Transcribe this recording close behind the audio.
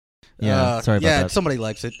Yeah, sorry about that. Yeah, somebody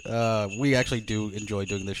likes it. We actually do enjoy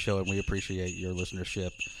doing this show, and we appreciate your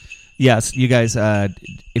listenership. Yes, you guys,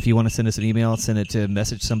 if you want to send us an email, send it to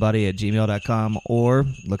messagesomebody@gmail.com or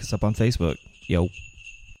look us up on Facebook. Yo.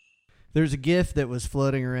 There's a GIF that was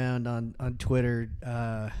floating around on Twitter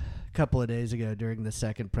a couple of days ago during the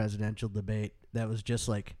second presidential debate. That was just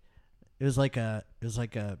like it was like a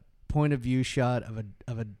point of view shot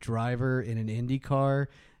of a driver in an Indy car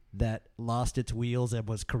that lost its wheels and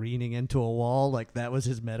was careening into a wall. Like that was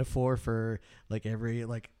his metaphor for like every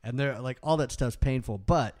like, and they're like all that stuff's painful.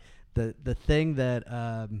 But the thing that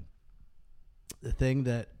I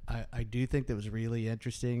do think that was really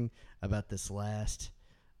interesting about this last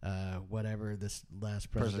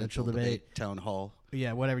presidential debate, town hall,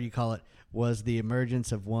 whatever you call it, was the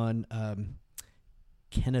emergence of one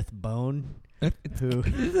Kenneth Bone.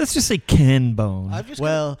 Let's just say Ken Bone. I've just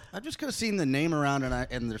kind of seen the name around,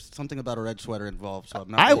 and there's something about a red sweater involved, so I'm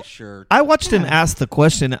not really sure. I watched him ask the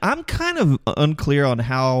question. I'm kind of unclear on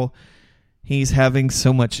how he's having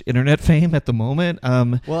so much internet fame at the moment.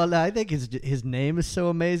 Well, I think his name is so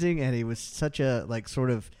amazing, and he was such a like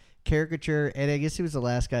sort of caricature, and I guess he was the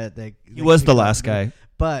last guy that he was the last guy.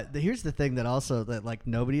 But here's the thing that also that like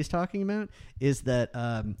nobody's talking about is that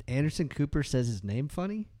Anderson Cooper says his name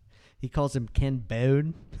funny. He calls him Ken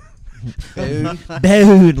Bone.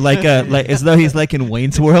 Bone, like as though he's like in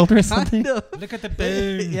Wayne's World or something. Look at the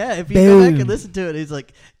bone. Yeah, if you go back and listen to it, he's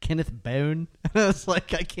like Kenneth Bone. And I was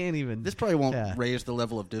like, I can't even. This probably won't raise the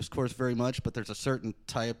level of discourse very much, but there's a certain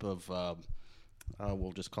type of,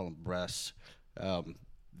 we'll just call them breasts,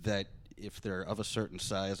 that if they're of a certain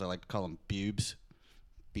size, I like to call them bubes,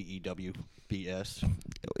 BEWBS.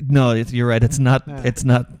 No, you're right. It's not. It's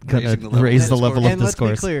not gonna raise the level of and discourse.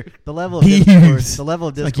 Let's be clear. The level of discourse. The level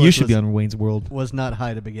of discourse. Like you should be on Wayne's World. Was not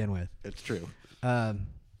high to begin with. It's true.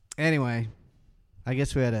 Anyway, I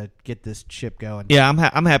guess we had to get this ship going. Yeah,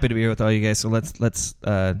 I'm happy to be here with all you guys. So let's let's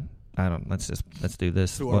do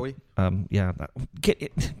this. Who are we? Yeah.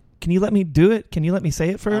 Can you let me do it? Can you let me say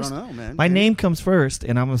it first? I don't know, man. My name comes first,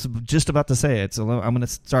 and I was just about to say it, so I'm going to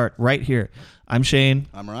start right here. I'm Shane.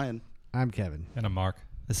 I'm Ryan. I'm Kevin. And I'm Mark.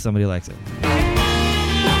 If somebody likes it.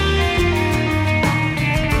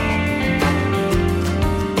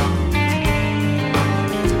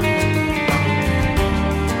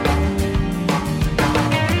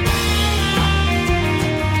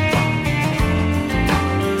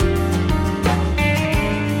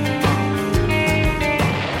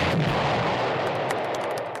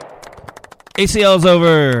 ACL's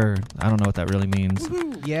over. I don't know what that really means. Woo-hoo.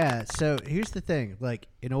 Yeah, so here's the thing. Like,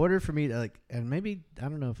 in order for me to, like, and maybe, I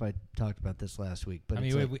don't know if I talked about this last week, but I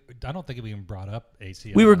mean, I don't think we even brought up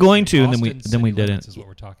ACL. We were going to, and Austin then we City didn't. Limits is what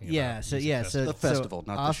we're talking about. So the festival,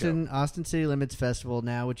 not the show. Austin City Limits Festival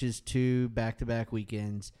now, which is 2 back-to-back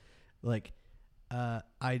weekends. Like, I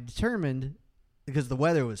determined, because the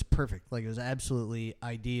weather was perfect, like, it was absolutely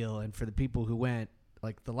ideal, and for the people who went,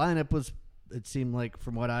 like, the lineup was, it seemed like,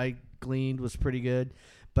 from what I gleaned, was pretty good,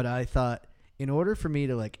 but I thought, in order for me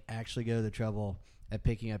to like actually go to the trouble at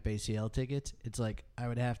picking up ACL tickets, it's like I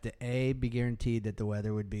would have to be guaranteed that the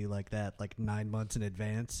weather would be like that like 9 months in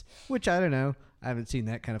advance, which I don't know. I haven't seen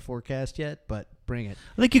that kind of forecast yet, but bring it.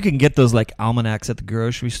 I think you can get those like almanacs at the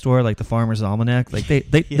grocery store, like the Farmer's Almanac. Like they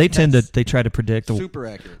they try to predict super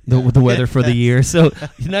accurate the weather for the year. So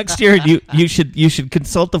next year you should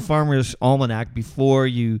consult the Farmer's Almanac before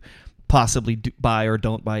you possibly buy or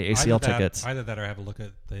don't buy ACL tickets. Either that or have a look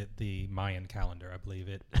at the Mayan calendar. I believe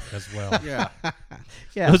it as well. Yeah.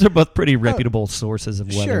 Those are both pretty reputable sources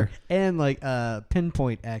of weather. Sure, and like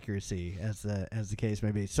pinpoint accuracy, as the case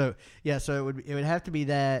may be. So yeah, so it would have to be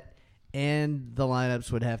that, and the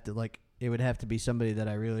lineups would have to like it would have to be somebody that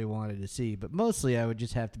I really wanted to see. But mostly, I would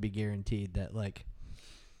just have to be guaranteed that like,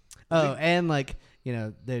 and like. You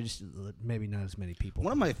know, there's maybe not as many people.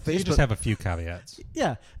 One of my So you just have a few caveats.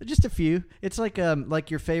 Yeah, just a few. It's like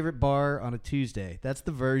your favorite bar on a Tuesday. That's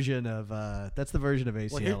the version of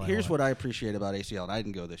ACL. Well, here's what I appreciate about ACL, and I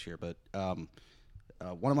didn't go this year, but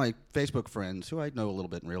one of my Facebook friends, who I know a little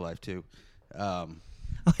bit in real life too.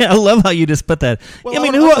 I love how you just put that. Well, I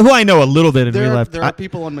mean, who I know a little bit in real life. There are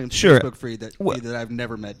people on my Facebook feed that I've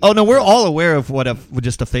never met. Oh no, we're all aware of what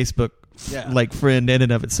just a Facebook like friend in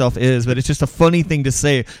and of itself is, but it's just a funny thing to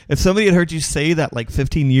say. If somebody had heard you say that like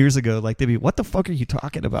 15 years ago, like they'd be, "What the fuck are you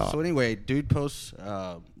talking about?" So anyway, dude posts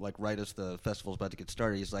like right as the festival's about to get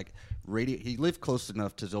started. He's like, he lived close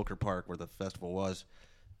enough to Zilker Park where the festival was,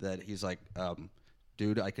 that he's like,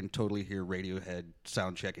 dude, I can totally hear Radiohead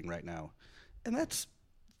sound checking right now, and that's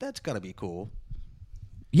got to be cool.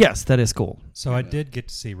 Yes, that is cool. So I did get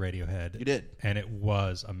to see Radiohead. You did, and it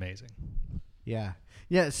was amazing. Yeah.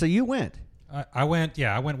 Yeah, so you went. I went.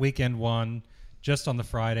 Yeah, I went weekend one, just on the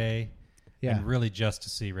Friday, Yeah. and really just to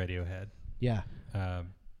see Radiohead. Yeah.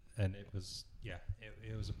 And it was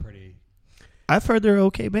it was a pretty. I've heard they're an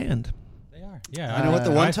okay band. They are. Yeah, You know what,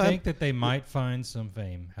 the one I time- think that they might find some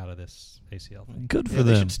fame out of this ACL thing. Good for Yeah,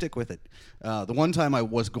 they them. should stick with it. The one time I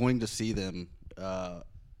was going to see them,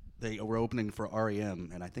 they were opening for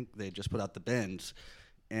REM, and I think they just put out the Bends,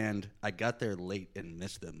 and I got there late and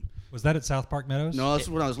missed them. Was that at South Park Meadows? No, that's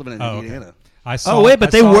when I was living in Oh, okay. Indiana. I saw. Oh wait, but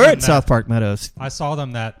I they saw were them at South Park Meadows. I saw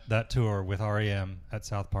them that tour with REM at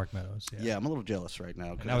South Park Meadows. Yeah, I'm a little jealous right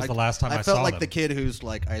now. 'Cause And that was the last time I felt saw like them. the kid whose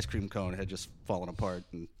like ice cream cone had just fallen apart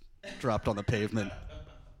and dropped on the pavement.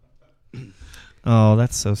 Oh,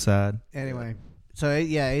 that's so sad. Anyway, so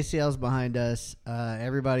yeah, ACL's behind us.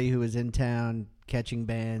 Everybody who was in town catching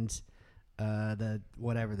bands, the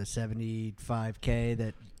 75K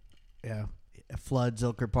that floods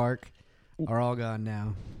Zilker Park are all gone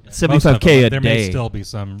now. Most of 75K them. a There day. may still be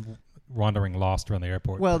some wandering lost around the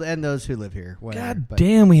airport. Well, and those who live here. Whatever, God but-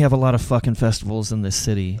 damn, we have a a lot of festivals in this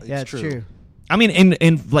city. Yeah, it's true. I mean,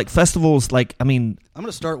 in like festivals, like I mean, I'm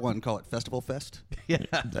gonna start one, call it Festival Fest. Yeah,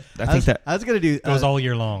 I think that I was gonna do. goes all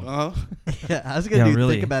year long. Yeah, I was gonna Yeah, do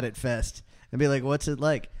really. Think About It Fest and be like, "What's it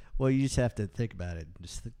like?" Well, you just have to think about it.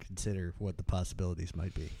 Just consider what the possibilities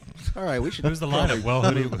might be. All right, we should. Who's the lineup? Well,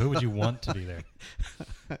 who would you want to be there?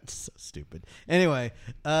 That's so stupid. Anyway,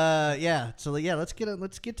 yeah. So yeah, let's get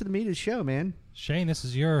to the meat of the show, man. Shane, this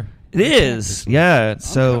is your. it is. Yeah.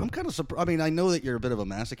 So I'm kind of surprised. I mean, I know that you're a bit of a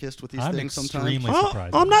masochist with these I'm things sometimes. extremely Oh,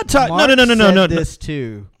 surprised. I'm not talking. Mark No. said this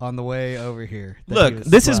too on the way over here. that he Look, was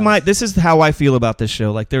this is surprised. this is how I feel about this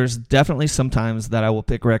show. Like, there's definitely some times that I will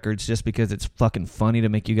pick records just because it's fucking funny to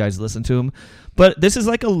make you guys listen to them. But this is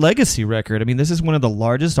like a legacy record. I mean, this is one of the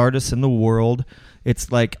largest artists in the world. It's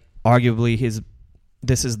like arguably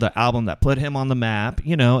this is the album that put him on the map,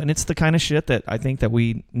 and it's the kind of shit that I think that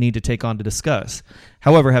we need to take on to discuss.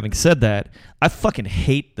 However, having said that, I fucking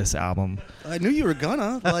hate this album. I knew you were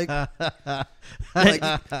gonna like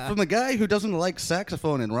from the guy who doesn't like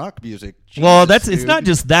saxophone and rock music. Well, Jesus, it's dude. not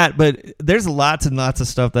just that, but there's lots and lots of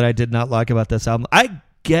stuff that I did not like about this album. I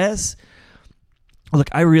guess, look,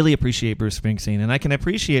 I really appreciate Bruce Springsteen, and I can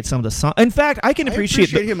appreciate some of the songs. In fact, I can I appreciate,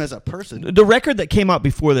 him as a person. the record that came out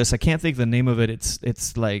before this. I can't think of the name of it.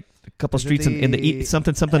 It's like a couple Is it streets in the the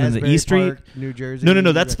something in the Asbury E Street. Park, New Jersey.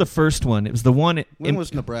 No, that's the first one. It was the one. When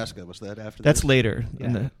was Nebraska? Was that after? That's this? later.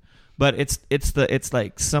 Yeah. But it's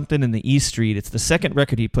like something in the E Street. It's the second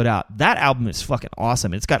record he put out. That album is fucking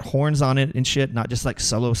awesome. It's got horns on it and shit, not just like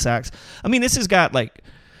solo sax. I mean, this has got like,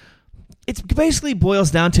 it basically boils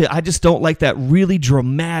down to I just don't like that really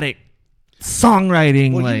dramatic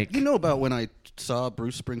songwriting. Well, like, you know about when I saw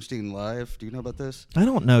Bruce Springsteen live? Do you know about this? I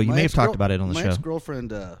don't know. You My may have ex-girl- talked about it on the my show. ex-girlfriend.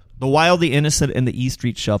 The Wild, the Innocent, and the E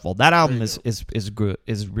Street Shuffle. That album There is you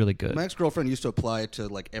is really good. My ex-girlfriend used to apply to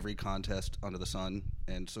like every contest under the sun,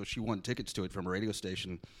 and so she won tickets to it from a radio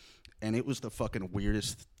station, and it was the fucking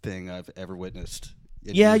weirdest thing I've ever witnessed.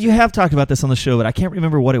 in Yeah, music. you have talked about this on the show, but I can't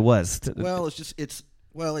remember what it was. Well,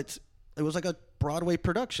 it was like a Broadway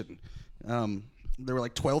production. There were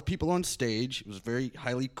like 12 people on stage. It was very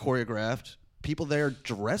highly choreographed. People there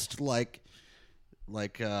dressed like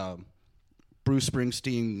Bruce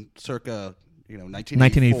Springsteen, circa 1984.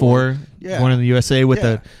 1984, Yeah. Born in the USA with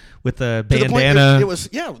Yeah. the To the point bandana. it was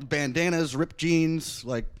bandanas, ripped jeans,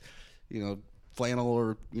 like flannel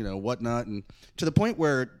or whatnot, and to the point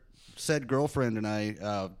where said girlfriend and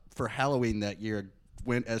I for Halloween that year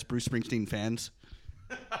went as Bruce Springsteen fans.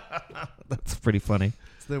 That's pretty funny.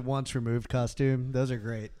 It's the once removed costume. Those are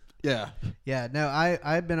great. Yeah. Yeah, no,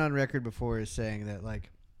 I've been on record before as saying that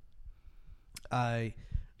like I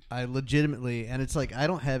legitimately, and it's like I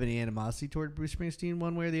don't have any animosity toward Bruce Springsteen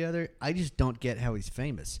one way or the other. I just don't get how he's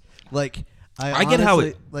famous. Like I get how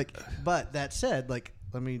honestly- it- like, but that said, like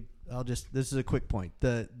this is a quick point.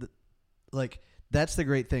 The like that's the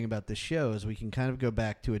great thing about this show is we can kind of go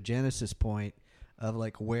back to a genesis point of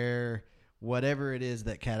like where whatever it is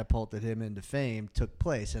that catapulted him into fame took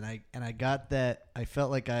place, and I got that. I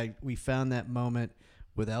felt like we found that moment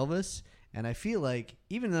with Elvis, and I feel like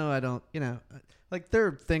even though I don't, like there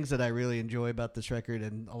are things that I really enjoy about this record,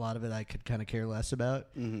 and a lot of it I could kind of care less about.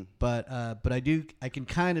 Mm-hmm. But I can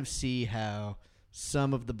kind of see how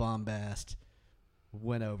some of the bombast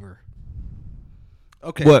went over.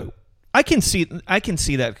 Okay. What I can see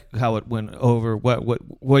that how it went over. What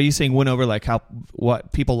are you saying went over? Like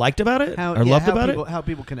what people liked about it or loved about it? How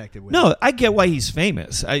people connected with it. No, I get why he's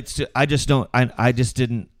famous. I just don't. I just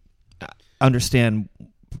didn't understand.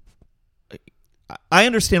 I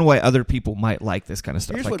understand why other people might like this kind of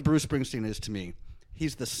stuff. Here's Like, what Bruce Springsteen is to me.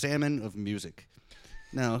 He's the salmon of music.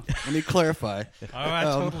 Now, let me clarify. Oh, I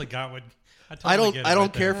totally got what. I totally get it don't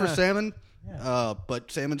right care there. for salmon, Yeah.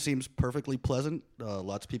 but salmon seems perfectly pleasant.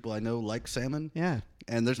 Lots of people I know like salmon. Yeah.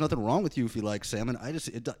 And there's nothing wrong with you if you like salmon.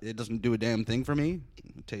 It doesn't do a damn thing for me.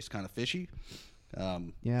 It tastes kind of fishy.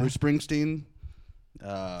 Yeah. Bruce Springsteen.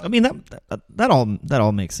 I mean that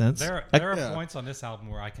all makes sense. There are Yeah. points on this album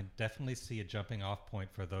where I can definitely see a jumping off point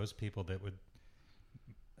for those people that would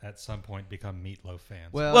at some point become Meatloaf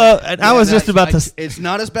fans. Well, and I was just about to. It's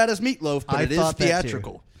not as bad as Meatloaf, but I it is thought that too.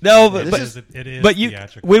 theatrical. No, it but is, it is but you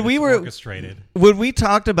theatrical. when we It's were orchestrated. when we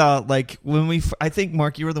talked about like when we I think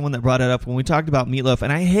Mark, you were the one that brought it up when we talked about Meatloaf,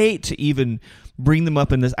 and I hate to even bring them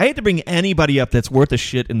up in this. I hate to bring anybody up that's worth a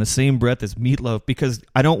shit in the same breath as Meatloaf, because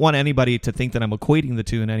I don't want anybody to think that I'm equating the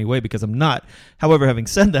two in any way, because I'm not. However, having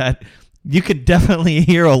said that, you could definitely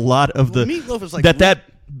hear a lot of Well, the Meatloaf is like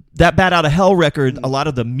that Bat Out of Hell record, a lot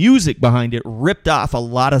of the music behind it ripped off a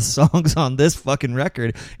lot of songs on this fucking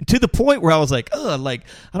record, to the point where I was like, ugh, like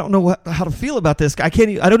I don't know how to feel about this. I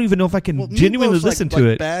don't even know if I can Well, genuinely Meatloaf's listen like to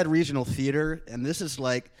it. Bad regional theater, and this is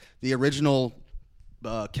like the original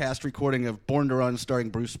cast recording of Born to Run starring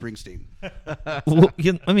Bruce Springsteen. Well,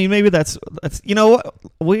 I mean, maybe that's you know what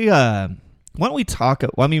we why don't we talk?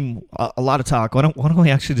 Well, I mean, a lot of talk. Why don't we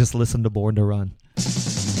actually just listen to Born to Run?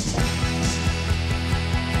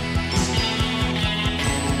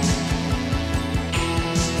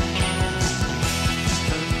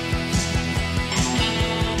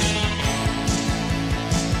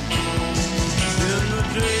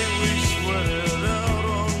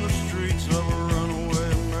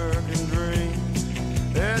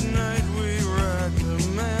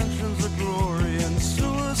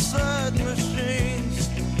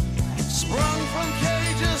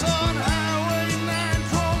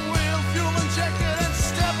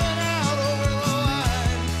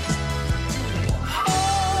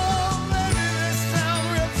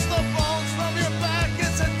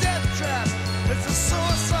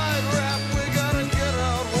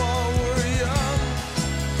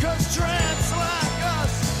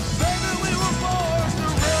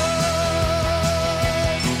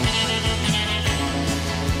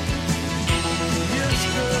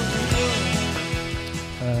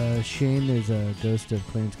 Shane, there's a ghost of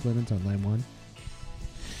Clarence Clemens on line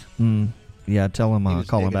 1. Yeah, tell him He I'll was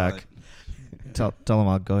call him digging on back. Tell him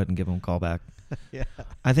I'll go ahead and give him a call back. Yeah.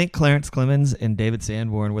 I think Clarence Clemens and David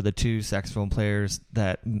Sanborn were the two saxophone players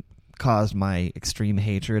that caused my extreme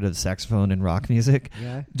hatred of saxophone and rock music.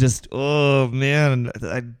 Yeah. Just, oh man,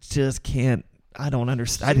 I just can't. I don't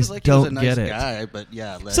understand. I Seems just like he was don't a get nice it. guy, but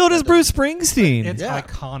yeah. So does Bruce Springsteen. It's Yeah.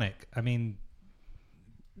 iconic. I mean,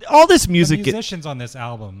 All this the music, musicians on this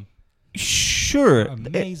album sure, are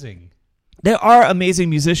amazing. There are amazing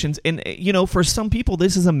musicians, and you know, for some people,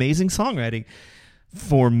 this is amazing songwriting.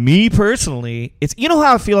 For me personally, it's, you know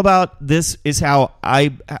how I feel about this is how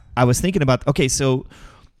I was thinking about. Okay, so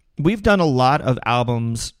we've done a lot of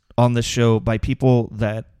albums on the show by people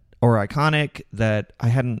that are iconic that I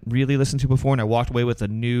hadn't really listened to before, and I walked away with a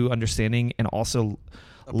new understanding and also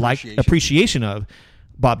appreciation of.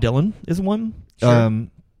 Bob Dylan is one. Sure.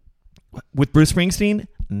 With Bruce Springsteen,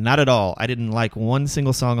 not at all. I didn't like one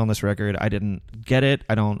single song on this record. I didn't get it.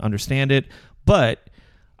 I don't understand it. But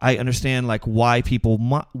I understand like why people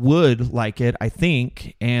would like it, I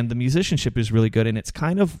think, and the musicianship is really good, and it's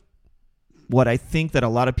kind of what I think that a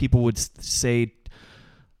lot of people would say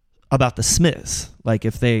about the Smiths. Like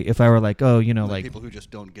if I were like, oh, you know, like people who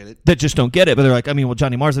just don't get it. that just don't get it, but they're like, I mean, well,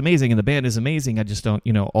 Johnny Marr's amazing and the band is amazing. I just don't,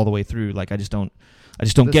 you know, all the way through. Like I just don't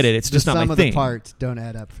get it. It's just not my some of thing. the parts don't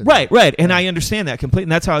add up for Right, that. and I understand that completely.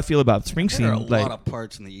 And that's how I feel about Springsteen. There are a like, lot of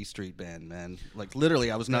parts in the E Street Band, man. Like literally,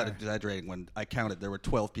 I was not exaggerating when I counted. There were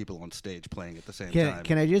 12 people on stage playing at the same time.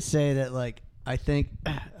 Can I just say that, like, I think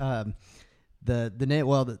the name.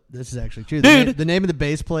 Well, this is actually true. Dude. The name of the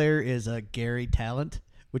bass player is Gary Talent,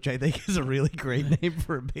 which I think is a really great name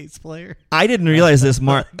for a bass player. I didn't realize this.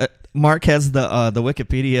 Mark has the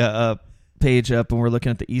Wikipedia page up, and we're looking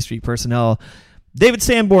at the E Street personnel. David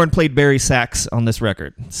Sanborn played Barry sax on this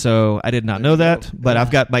record, so I did not know that. But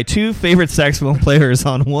I've got my two favorite saxophone players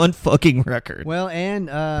on one fucking record. Well,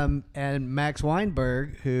 and Max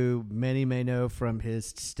Weinberg, who many may know from his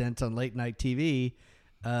stint on late night TV,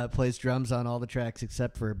 plays drums on all the tracks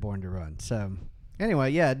except for Born to Run. So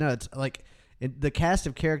anyway, yeah, no, it's like the cast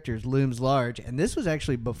of characters looms large, and this was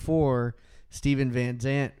actually before Steven Van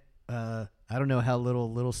Zandt. I don't know how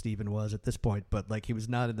little Steven was at this point, but like he was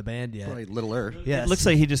not in the band yet. Probably littler. Yes. It looks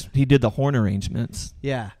like he did the horn arrangements.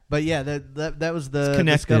 Yeah, but yeah, that was the It's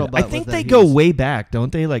connected. scuttlebutt I was think that they he go was- way back,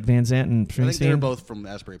 don't they? Like Van Zandt and I think they're Springsteen. both from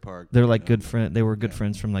Asbury Park. They're like good friends. They were good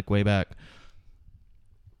friends from like way back.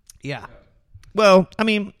 Yeah. Well, I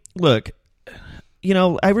mean, look,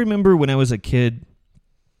 I remember when I was a kid.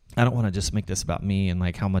 I don't want to just make this about me and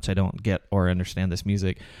like how much I don't get or understand this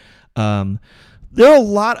music. There are a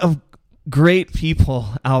lot of great people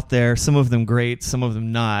out there. Some of them great, some of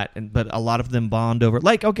them not. But a lot of them bond over.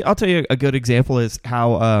 Like, okay, I'll tell you a good example is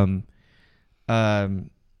how,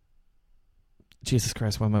 Jesus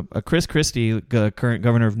Christ, Chris Christie, current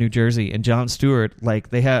governor of New Jersey, and Jon Stewart, like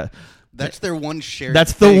they have. That's their one shared.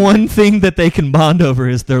 That's thing. the one thing that they can bond over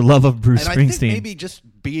is their love of Bruce and Springsteen. I think maybe just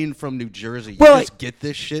being from New Jersey, you just get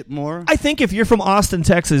this shit more. I think if you're from Austin,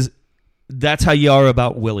 Texas, that's how you are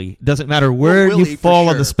about Willie. Doesn't matter where Willie, you fall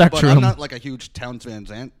on the But spectrum. I'm not like a huge Townes Van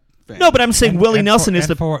Zandt fan. No, but I'm saying Willie Nelson is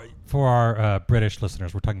the. For our British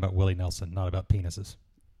listeners, we're talking about Willie Nelson, not about penises.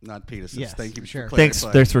 Not penises. Yes, Thank you. sure. For Thanks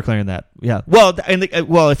clarifying. for clearing that. Yeah. Well,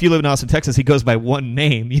 if you live in Austin, Texas, he goes by one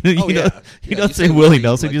name. You Yeah. don't You say say Willie Willie,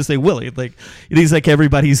 Nelson. like- You just say Willie. Like he's like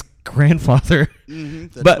everybody's grandfather.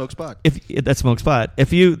 That's But Smoke Spot. That smokes pot.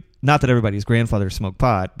 If you, not that everybody's grandfather smoked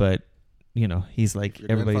pot, but he's like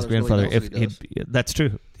Your everybody's grandfather's grandfather. Willie Nelson, That's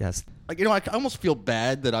true. Yes. Like, I almost feel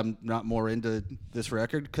bad that I'm not more into this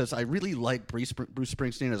record because I really like Bruce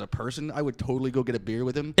Springsteen as a person. I would totally go get a beer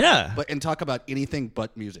with him. Yeah. And talk about anything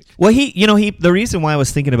but music. Well, the reason why I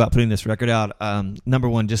was thinking about putting this record out, number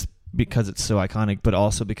one, just because it's so iconic, but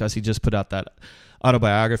also because he just put out that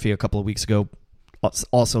autobiography a couple of weeks ago,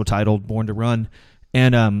 also titled Born to Run.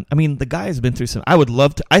 And, I mean, the guy has been through some...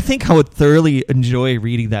 I think I would thoroughly enjoy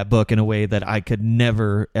reading that book in a way that I could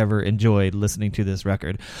never, ever enjoy listening to this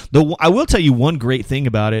record. Though I will tell you one great thing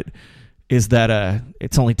about it is that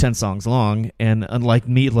it's only 10 songs long, and unlike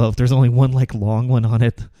Meatloaf, there's only one, like, long one on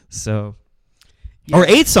it. So... Or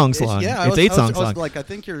 8 songs long. Yeah, it's 8 songs long. Like, I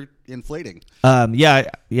think you're inflating. Yeah,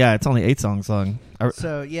 it's only 8 songs long.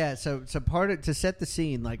 So part of, to set the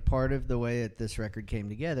scene, like part of the way that this record came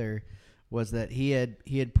together was that he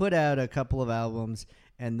had put out a couple of albums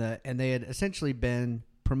and they had essentially been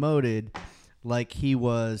promoted like he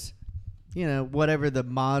was, whatever the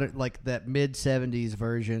modern, like that mid 70s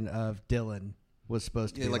version of Dylan was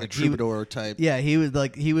supposed to be, like a troubadour type. Yeah, he was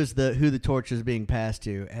who the torch was being passed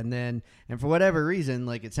to, and for whatever reason,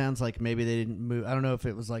 like it sounds like maybe they didn't move. I don't know if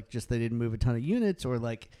it was like just they didn't move a ton of units or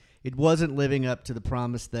like it wasn't living up to the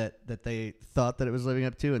promise that they thought that it was living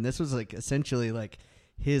up to, and this was like essentially like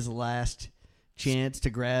his last chance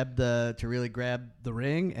to really grab the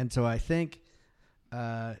ring. And so I think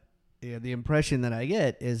the impression that I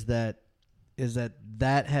get is that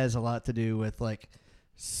has a lot to do with like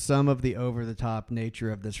some of the over the top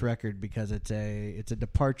nature of this record, because it's a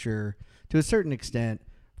departure to a certain extent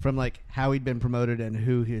from like how he'd been promoted and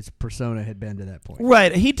who his persona had been to that point.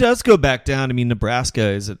 Right. He does go back down. I mean, Nebraska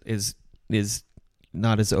is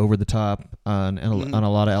not as over the top on a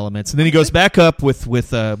lot of elements, and then he goes back up with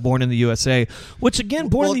Born in the USA, which again,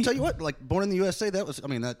 I'll tell you what, like Born in the USA,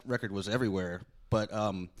 that record was everywhere, but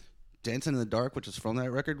Dancing in the Dark, which is from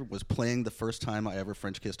that record, was playing the first time I ever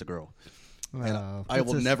French kissed a girl. And I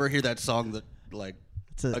will never hear that song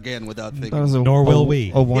again without thinking. Nor will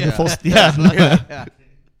we. A wonderful, Yeah.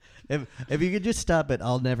 If you could just stop it,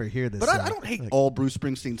 I'll never hear this. But I don't hate all Bruce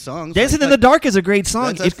Springsteen songs. Dancing in the Dark is a great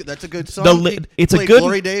song. That's a good song. It's a played good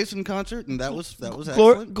Glory Days in concert, and that was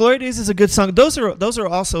excellent. Glory Days is a good song. Those are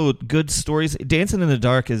also good stories. Dancing in the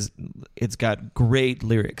Dark it's got great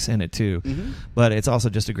lyrics in it too, but it's also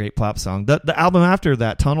just a great pop song. The album after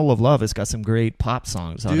that, Tunnel of Love, has got some great pop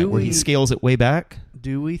songs on it where he scales it way back.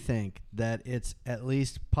 Do we think that it's at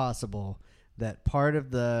least possible that part of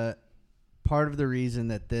the reason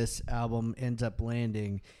that this album ends up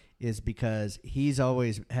landing is because he's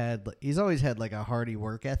always had like a hearty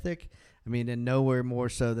work ethic. I mean, and nowhere more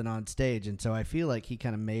so than on stage. And so I feel like he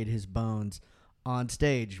kind of made his bones on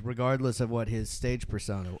stage, regardless of what his stage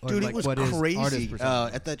persona. Dude, like it was what his crazy. artist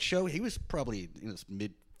persona. At that show, he was probably in his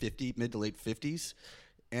mid to late 50s,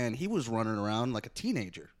 and he was running around like a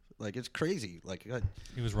teenager. Like, it's crazy. Like,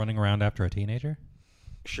 he was running around after a teenager?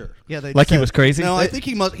 Sure. Yeah, Like he was crazy. No, I think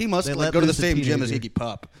he must they like let go to the loose a same gym as teenager. Iggy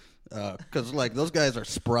Pop, because like those guys are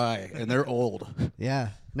spry and they're old. Yeah.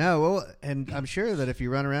 No, well, and I'm sure that if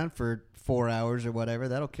you run around for 4 hours or whatever,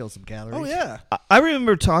 that'll kill some calories. Oh yeah. I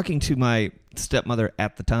remember talking to my stepmother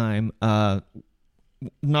at the time, not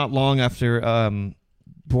long after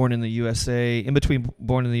Born in the USA, in between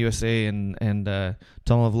Born in the USA and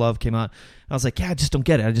Tunnel of Love came out. I was like, yeah, I just don't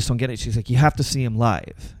get it. She's like, you have to see him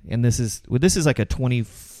live. And this is like a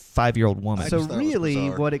 25-year-old woman. So just thought it was really,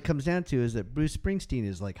 bizarre. what it comes down to is that Bruce Springsteen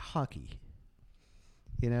is like hockey.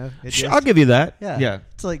 You know, I'll give you that. Yeah, Yeah.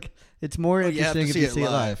 It's like it's more you have interesting to if see you it see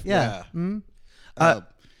it live. live. Yeah. Yeah. Mhm.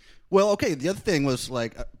 Well, okay. The other thing was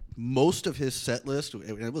like most of his set list.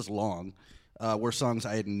 It was long. were songs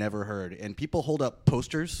I had never heard, and people hold up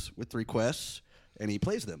posters with requests, and he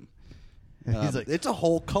plays them. He's like, It's a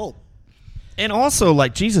whole cult. And also,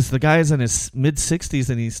 like, Jesus, the guy is in his mid-60s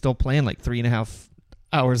and he's still playing like 3.5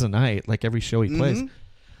 hours a night, like every show he plays.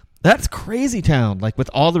 That's crazy town. Like, with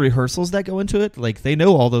all the rehearsals that go into it, like, they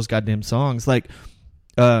know all those goddamn songs. Like,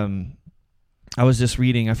 I was just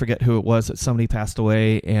reading, I forget who it was, that somebody passed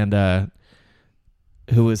away and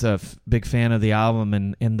who was a big fan of the album,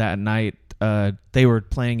 and that night they were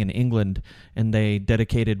playing in England and they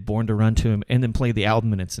dedicated Born to Run to him and then played the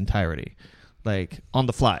album in its entirety. Like, on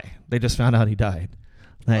the fly. They just found out he died.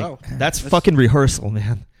 Like, Wow. that's fucking rehearsal,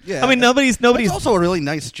 man. Yeah, I mean, nobody's. That's also a really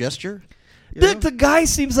nice gesture. you know? The guy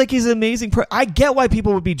seems like he's an amazing. I get why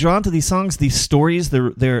people would be drawn to these songs, these stories.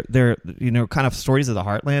 They're kind of stories of the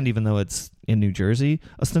heartland, even though it's in New Jersey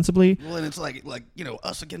ostensibly. Well, and it's like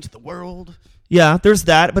us against the world. Yeah, there's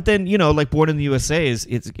that, but then like Born in the USA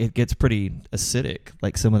it gets pretty acidic,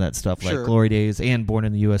 like some of that stuff, like Sure. Glory Days and Born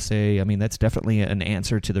in the USA. I mean, that's definitely an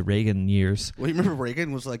answer to the Reagan years. Well, you remember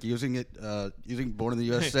Reagan was like using Born in the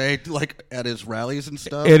USA like at his rallies and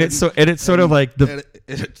stuff. And it's sort of like the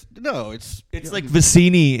it's it's like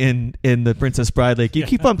Vicini in The Princess Bride. Like, you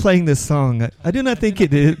keep on playing this song. I do not think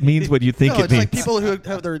it means what you think no, it it's means. like people who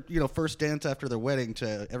have their first dance after their wedding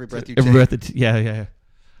to Every Breath You Every Take. breath yeah.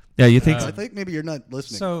 You think I think maybe you're not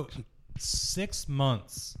listening. So 6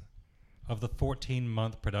 months of the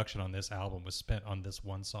 14-month production on this album was spent on this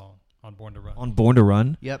one song, on Born to Run. on Born to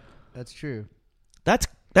Run? Yep, that's true. That's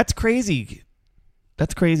crazy.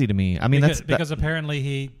 That's crazy to me. I mean, because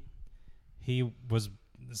apparently he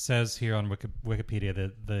says here on Wikipedia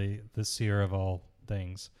that the seer of all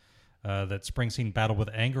things, that Springsteen battled with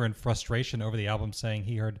anger and frustration over the album, saying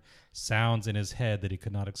he heard sounds in his head that he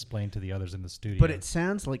could not explain to the others in the studio. But it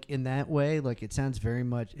sounds like in that way, like it sounds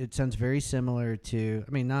very similar to, I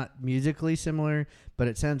mean, not musically similar, but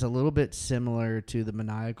it sounds a little bit similar to the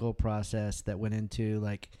maniacal process that went into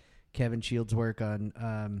like Kevin Shields' work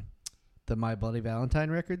on the My Bloody Valentine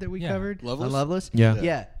record that we covered. Loveless? On Loveless. Yeah.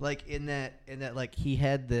 Yeah. Like in that like he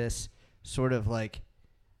had this sort of like,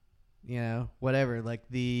 whatever, like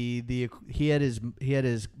he had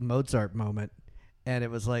his Mozart moment. And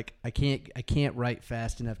it was like I can't write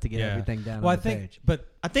fast enough to get everything down on the page. But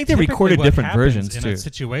I think they typically recorded what different happens versions in too. a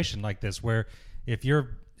situation like this, where if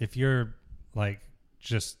you're like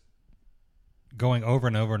just going over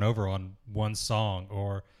and over and over on one song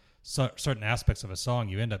or certain aspects of a song,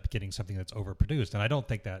 you end up getting something that's overproduced. And I don't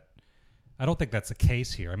think that's the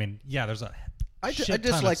case here. I mean, yeah, there's a I shit ton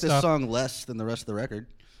just of like this stuff. song less than the rest of the record.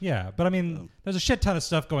 Yeah, but I mean, there's a shit ton of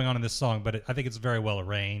stuff going on in this song, but I think it's very well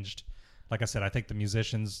arranged. Like I said, I think the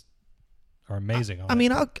musicians are amazing on it. I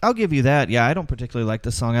mean, I'll give you that. Yeah, I don't particularly like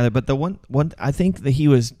the song either, but the one I think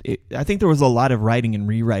that I think there was a lot of writing and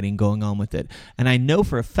rewriting going on with it, and I know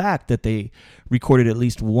for a fact that they recorded at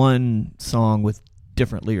least one song with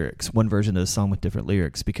different lyrics, one version of the song with different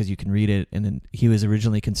lyrics, because you can read it, and then he was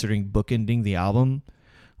originally considering bookending the album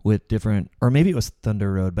with different, or maybe it was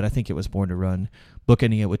Thunder Road, but I think it was Born to Run,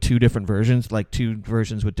 bookending it with two different versions, like two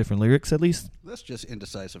versions with different lyrics at least. That's just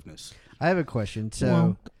indecisiveness. I have a question.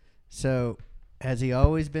 Well- So has he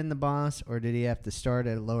always been the boss, or did he have to start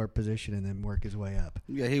at a lower position and then work his way up?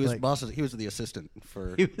 Yeah, he was Like- boss. He was the assistant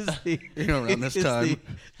for He was the, around this he was time.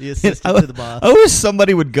 the assistant to the boss. I wish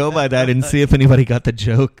somebody would go by that and see if anybody got the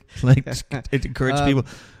joke. Like, encourage people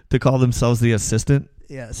to call themselves the assistant.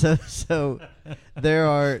 Yeah, so there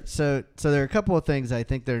are a couple of things I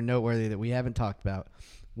think that are noteworthy that we haven't talked about.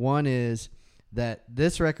 One is that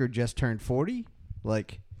this record just turned 40,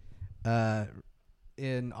 like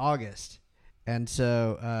in August, and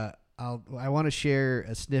so I want to share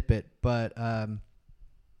a snippet, but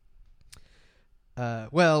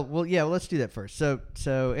let's do that first.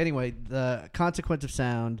 So anyway, the Consequence of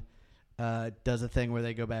Sound does a thing where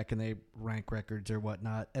they go back and they rank records or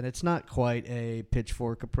whatnot, and it's not quite a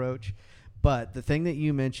pitchfork approach, but the thing that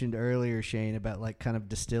you mentioned earlier, Shane, about like kind of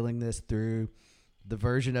distilling this through the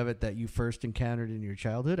version of it that you first encountered in your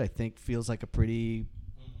childhood, I think feels like a pretty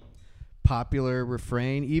popular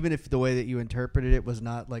refrain, even if the way that you interpreted it was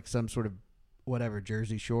not like some sort of whatever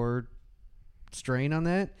Jersey Shore strain on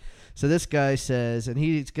that. So this guy says, and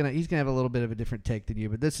he's gonna have a little bit of a different take than you,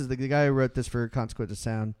 but this is the guy who wrote this for Consequence of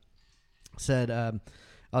Sound. Said,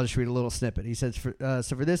 I'll just read a little snippet. He says, so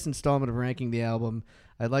for this installment of ranking the album,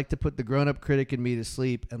 I'd like to put the grown-up critic in me to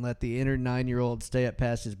sleep and let the inner 9-year-old stay up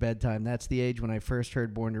past his bedtime. That's the age when I first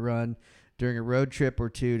heard Born to Run during a road trip or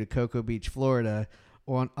two to Cocoa Beach, Florida,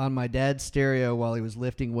 on my dad's stereo while he was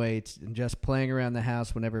lifting weights and just playing around the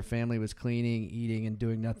house whenever family was cleaning, eating, and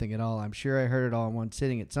doing nothing at all. I'm sure I heard it all in one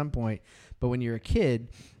sitting at some point, but when you're a kid,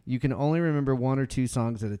 You can only remember one or two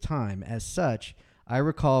songs at a time. As such, I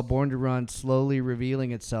recall Born to Run slowly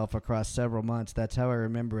revealing itself across several months. That's how I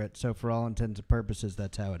remember it. So for all intents and purposes,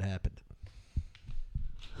 that's how it happened.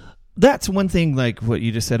 That's one thing, like what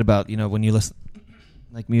you just said about, when you listen,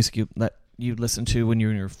 like music that you listen to when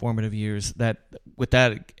you're in your formative years, that with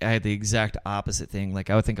that, I had the exact opposite thing. Like,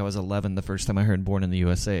 I would think I was 11 the first time I heard Born in the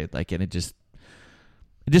USA, like, and it just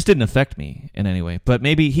didn't affect me in any way. But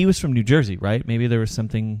maybe he was from New Jersey, right? Maybe there was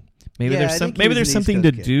something, maybe Yeah, there's I some, think he maybe was there's an East something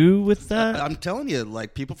Coast to kid. do with that. I'm telling you,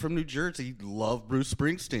 like, people from New Jersey love Bruce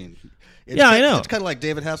Springsteen. Yeah, I know. It's kind of like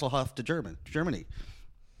David Hasselhoff to Germany.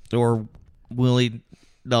 Or Willie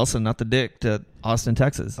Nelson, not the dick, to Austin,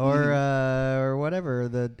 Texas. Or whatever,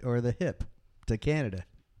 the hip to Canada.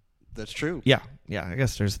 That's true. Yeah, I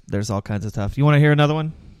guess there's all kinds of stuff. You want to hear another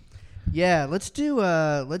one? Yeah, let's do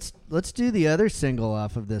the other single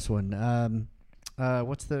off of this one.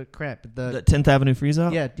 What's the crap? The 10th Avenue Freeze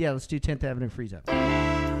Out? Yeah, let's do 10th Avenue Freeze Out.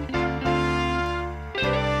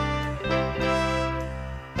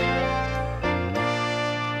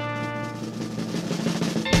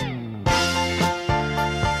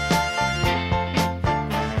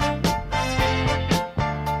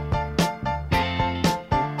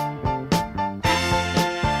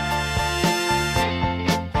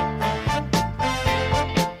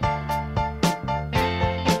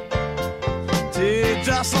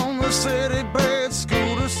 Teardrops on the city bed,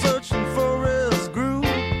 scooter searching for his groove.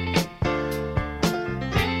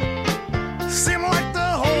 Seem like the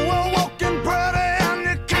whole world walking pretty and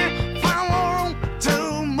you can't find no room to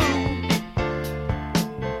move.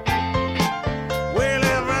 Well,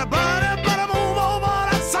 everybody better move over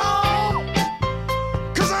that song,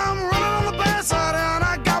 'cause I'm running on the bad side and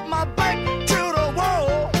I got my back to the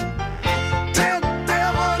wall. 10th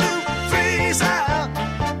Avenue freeze out.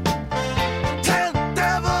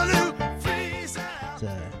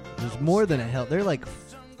 There's more than a hell. They're like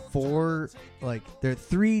there are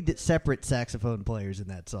three separate saxophone players in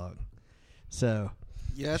that song. So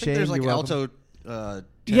Yeah, I think Shane, there's like you're alto, Yeah,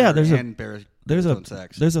 tenor, there's a- and There's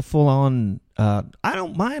sax. there's a full on. I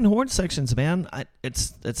don't mind horn sections, man.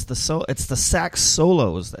 It's the sax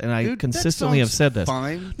solos, and I Dude, consistently that have said this.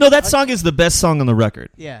 song's Fine. No, that song is the best song on the record.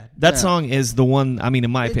 yeah, That Yeah. song is the one. I mean,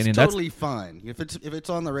 in my opinion, It's that's totally fine. If it's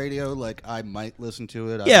on the radio, like I might listen to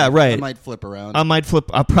it. Yeah, right. I might flip around.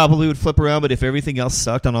 I probably would flip around, but if everything else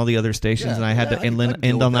sucked on all the other stations Yeah, and I had yeah, to I'd end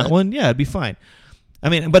deal on with that that. one, yeah, it'd be fine. I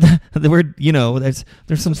mean, but the word,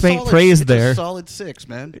 there's some faint Solid- praise it's there. A solid 6,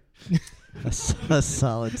 man. a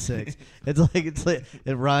solid 6. It's like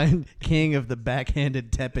Ryan King of the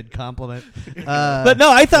backhanded tepid compliment. But no,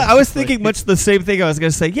 I was thinking much the same thing. I was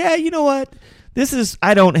going to say, yeah, you know what?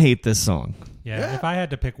 I don't hate this song. Yeah, if I had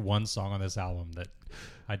to pick one song on this album that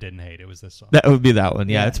I didn't hate, it was this song. That would be that one.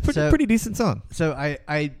 Yeah, Yeah, it's so- pretty decent song. So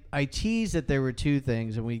I teased that there were two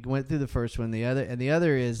things, and we went through the first one. The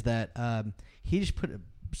other is that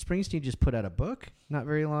Springsteen just put out a book not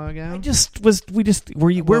very long ago.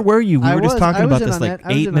 Where were you? We I were just was- talking I was about in this on like that. I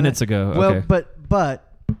was 8 in on minutes that. ago. Well, Okay.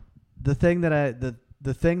 but the thing that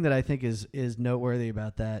I think is noteworthy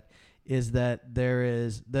about that is that there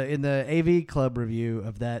is in the AV Club review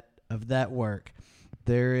of that work,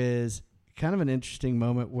 there is kind of an interesting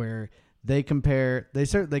moment where they compare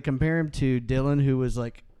him to Dylan, who was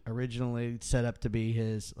like originally set up to be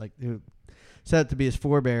his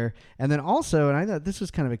forebear, and then also, and I thought this was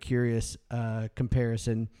kind of a curious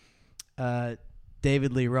comparison,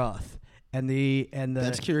 David Lee Roth. And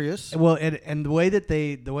That's curious. Well, and the way that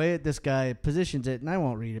this guy positions it, and I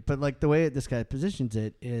won't read it, but like the way that this guy positions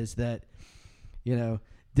it is that,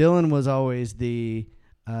 Dylan was always the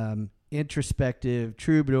introspective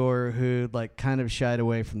troubadour who like kind of shied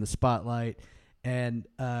away from the spotlight, and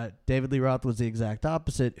David Lee Roth was the exact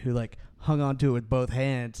opposite, who like hung onto it with both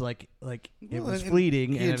hands, like it was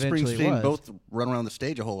fleeting, He and eventually Springsteen was. both run around the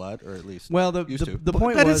stage a whole lot, or at least Well, the used to.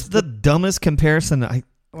 point That was is the dumbest comparison.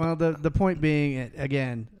 Well, the point being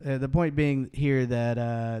again, the point being here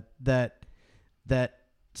that that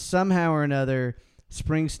somehow or another,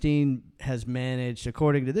 Springsteen has managed,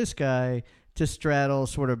 according to this guy, to straddle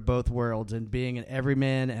sort of both worlds and being an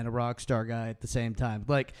everyman and a rock star guy at the same time.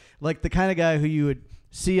 Like the kind of guy who you would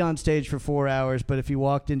see on stage for 4 hours, but if you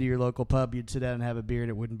walked into your local pub, you'd sit down and have a beer and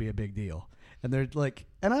it wouldn't be a big deal. And they're like,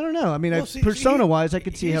 and I don't know. I mean, Well, see, persona-wise, I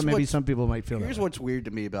could see how here's maybe what's- some people might feel that Here's way. what's weird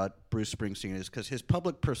to me about Bruce Springsteen is because his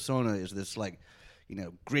public persona is this like,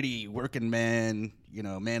 gritty working man,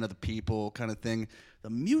 man of the people kind of thing. The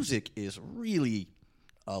music is really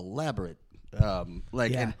elaborate.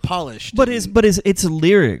 like Yeah. and polished. But and, it's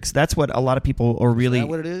lyrics. That's what a lot of people are really. that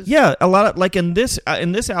what it is? Yeah, a lot of like in this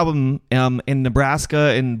album, in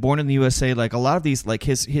Nebraska and Born in the USA, like a lot of these, like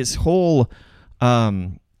his whole,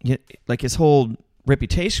 like his whole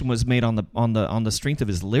reputation was made on the strength of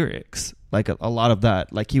his lyrics. Like a lot of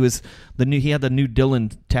that, like he had the new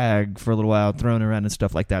Dylan tag for a little while thrown around and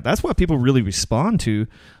stuff like that. That's what people really respond to.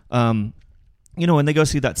 When they go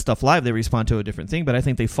see that stuff live, they respond to a different thing. But I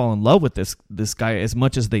think they fall in love with this guy as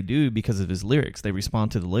much as they do because of his lyrics. They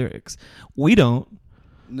respond to the lyrics. We don't,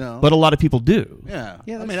 No. but a lot of people do. Yeah.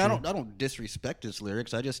 Yeah, I that's mean, true. I don't disrespect his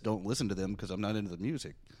lyrics. I just don't listen to them because I'm not into the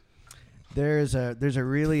music. There's a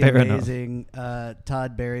really Fair enough. amazing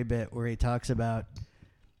Todd Barry bit where he talks about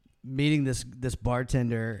meeting this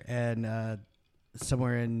bartender and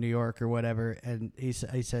somewhere in New York or whatever, and he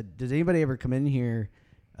said, "Does anybody ever come in here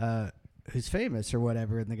who's famous or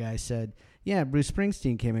whatever?" And the guy said, "Yeah, Bruce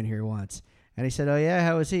Springsteen came in here once." And he said, "Oh yeah,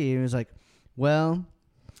 how was he?" And he was like, "Well,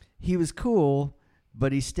 he was cool,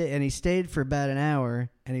 but he stayed for about an hour,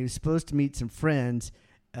 and he was supposed to meet some friends."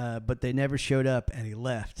 But they never showed up, and he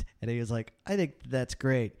left. And he was like, "I think that's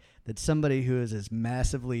great that somebody who is as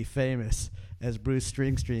massively famous as Bruce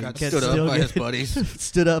Springsteen Got can stood up still by get his buddies."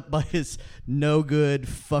 stood up by his no good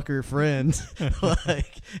fucker friends."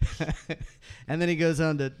 Like, and then he goes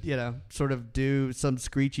on to sort of do some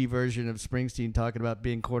screechy version of Springsteen talking about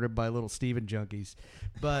being cornered by little Steven junkies.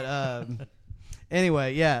 But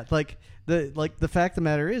anyway, yeah, like the fact of the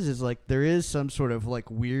matter is like there is some sort of like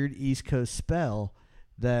weird East Coast spell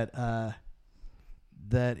that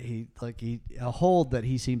he a hold that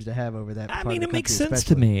he seems to have over that. I part mean, of it the makes country sense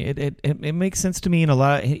to especially. me. It makes sense to me in a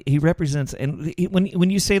lot. He represents, and when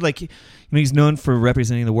you say like, he's known for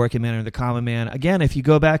representing the working man or the common man. Again, if you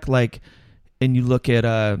go back and you look at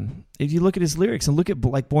his lyrics and look at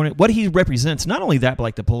like what he represents, not only that, but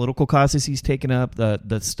like the political causes he's taken up,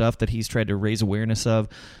 the stuff that he's tried to raise awareness of.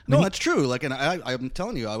 No, that's true. Like, and I'm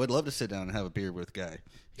telling you, I would love to sit down and have a beer with Guy.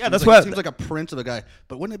 Yeah, that's what what- seems like a prince of a guy.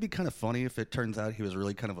 But wouldn't it be kind of funny if it turns out he was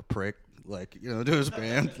really kind of a prick, like to his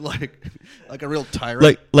band, like a real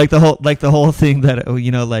tyrant? like the whole thing that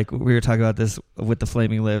like we were talking about this with the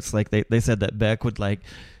Flaming Lips. Like they said that Beck would like.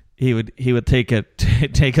 He would take a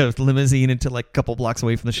limousine into like a couple blocks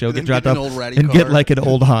away from the show, And get then dropped get an off, old ratty and get car. like an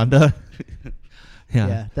old Honda.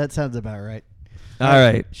 Yeah, that sounds about right. All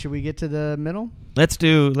right, Should we get to the middle? let's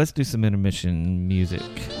do some intermission music.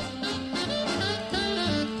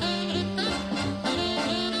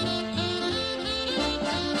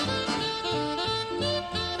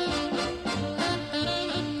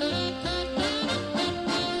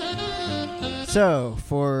 So,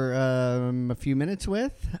 for a few minutes I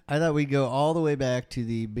thought we'd go all the way back to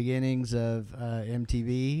the beginnings of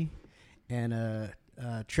MTV and a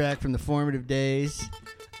track from the formative days.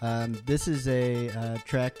 This is a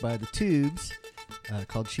track by The Tubes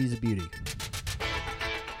called She's a Beauty.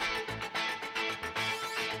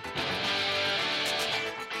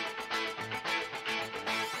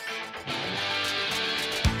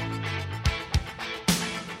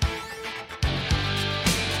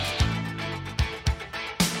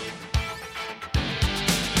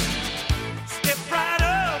 Step right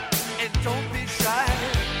up and don't be shy,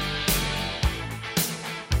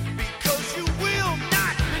 because you will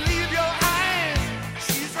not believe your eyes.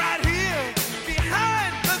 She's right here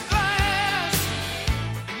behind the glass.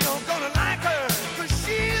 You're gonna like her, 'cause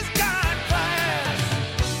she's got class.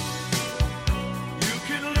 You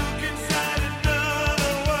can look inside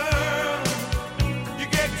another world. You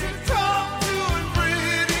get to talk to a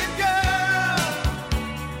pretty girl.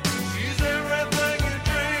 She's everything you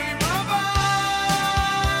dream about.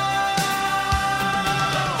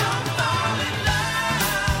 Don't fall in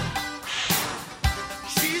love.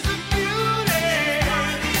 She's a beauty.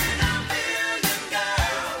 One in a million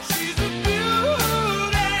girls. She's a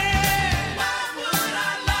beauty. Why would I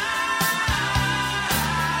lie?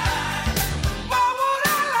 Why would I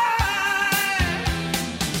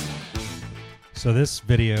lie? So this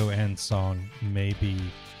video and song may be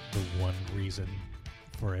the one reason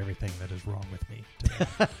for everything that is wrong with me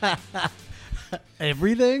today.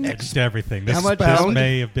 Everything? Just everything. This, How much this pound?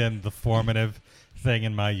 may have been the formative thing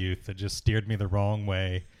in my youth that just steered me the wrong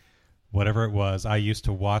way. Whatever it was, I used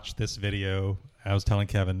to watch this video, I was telling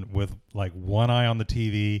Kevin, with like one eye on the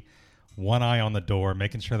TV, one eye on the door,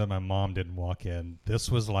 making sure that my mom didn't walk in.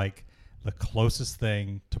 This was like the closest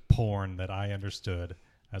thing to porn that I understood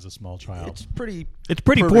as a small child. It's pretty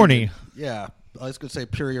porny. prurient. Yeah, I was gonna say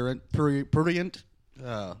prurient,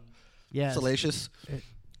 Yes. salacious.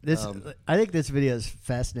 This I think this video is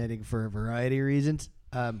fascinating for a variety of reasons.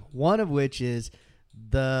 One of which is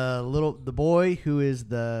the boy who is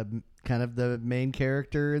the kind of the main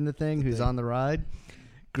character in the thing, who's on the ride,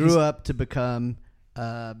 grew up to become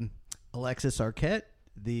Alexis Arquette,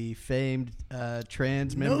 the famed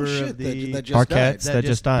trans member of the that just died. Arquettes that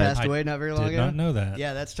just died. passed away not very long Did ago. not know that.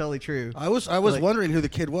 Yeah, that's totally true. I was Like- wondering who the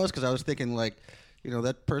kid was because I was thinking like,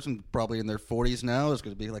 that person probably in their 40s now is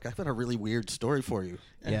going to be like, I've got a really weird story for you.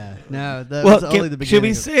 Yeah, no, that Well, was only the beginning. should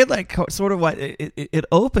we of- say like sort of what it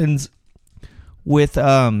opens with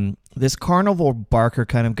this carnival barker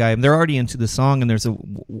kind of guy, and they're already into the song, and there's a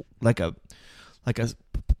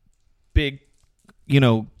big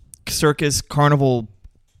circus carnival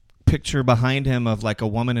picture behind him of like a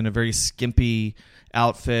woman in a very skimpy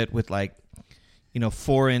outfit with like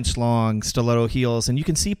 4-inch long stiletto heels, and you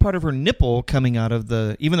can see part of her nipple coming out of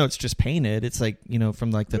the, even though it's just painted, it's like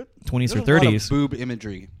from like the 20s or There's a lot of 30s. boob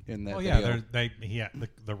imagery in that Oh video. yeah,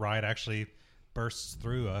 the ride actually bursts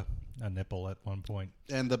through a nipple at one point.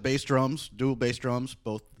 And the bass drums, dual bass drums,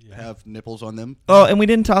 both have nipples on them. Oh, and we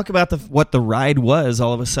didn't talk about what the ride was.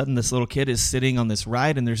 All of a sudden, this little kid is sitting on this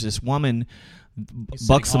ride, and there's this woman. He's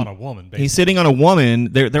buxom. sitting on a woman. Basically. He's sitting on a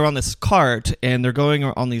woman. They're on this cart, and they're going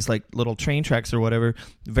on these like little train tracks or whatever.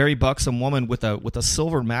 Very buxom woman with a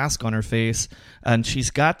silver mask on her face, and she's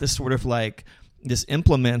got this sort of like this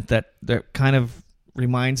implement that kind of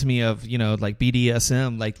reminds me of like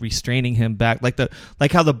BDSM, like restraining him back,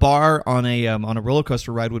 like how the bar on a roller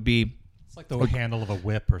coaster ride would be. It's like the handle of a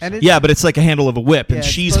whip or And something. it's- Yeah, but it's like a handle of a whip, Yeah, and it's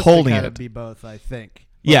she's supposed to holding kind it. of be both, I think.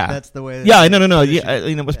 Yeah, that's the way. Yeah, no. Yeah,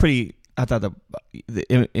 it was pretty. I thought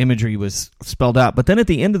the imagery was spelled out, but then at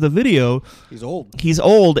the end of the video, He's old. he's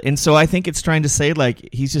old, and so I think it's trying to say like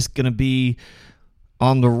he's just gonna be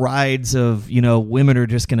on the rides of women are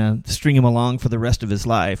just gonna string him along for the rest of his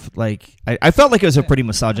life. Like I felt like it was a pretty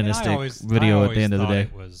misogynistic video at the end of the day.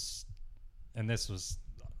 It was, and this was,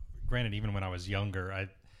 granted, even when I was younger,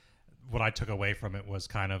 what I took away from it was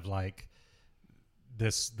kind of like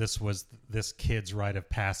this was this kid's rite of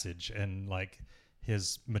passage and like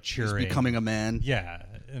his He's maturing, becoming a man. yeah,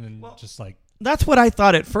 and just like That's what I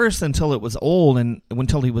thought at first until it was old, and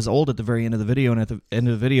until he was old at the very end of the video. And at the end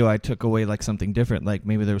of the video, I took away like something different. Like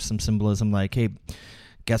maybe there was some symbolism, like, "Hey,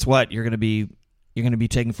 guess what? You're gonna be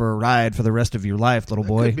taken for a ride for the rest of your life, little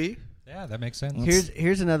boy." Could be. yeah, that makes sense.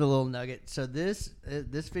 Here's another little nugget. So this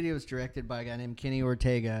video was directed by a guy named Kenny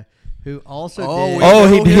Ortega, who also Oh, did. we Oh,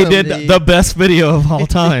 he know him. did the best video of all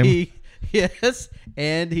time. Yes,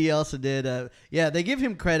 and he also did. They give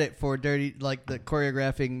him credit for the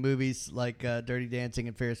choreographing movies like Dirty Dancing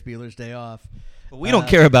and Ferris Bueller's Day Off. But we don't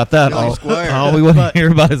care about that. Billy Squier. All we want to But-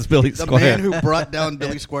 hear about is Billy The Squier. man who brought down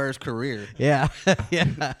Billy Squier's career. Yeah,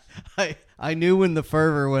 yeah. I knew when the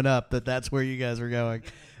fervor went up that's where you guys were going.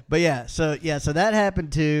 But so that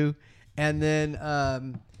happened too, and then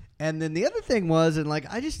the other thing was, and like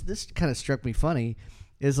this kind of struck me funny,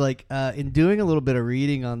 is like in doing a little bit of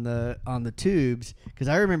reading on the tubes, because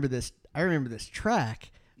I remember this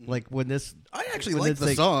track, like when this. I actually when like this the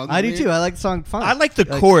thing- song. I do mean, too. I like the song fine. I like the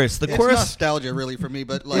chorus. The It's chorus. nostalgia, really, for me.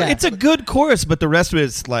 But like, Yeah. It's a good chorus, but the rest of it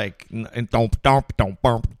is like it's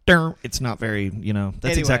not very. That's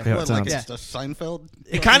Anyway, exactly how what, it sounds. like it's the Seinfeld.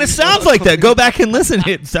 It kind of sounds like that. Go back and listen.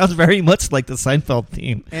 It sounds very much like the Seinfeld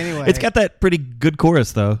theme. Anyway. It's got that pretty good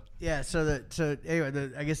chorus though. Yeah. So anyway,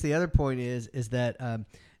 I guess the other point is that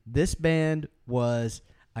this band was,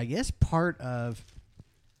 I guess, part of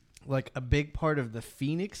like a big part of the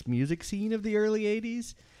Phoenix music scene of the early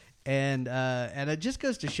 '80s, and it just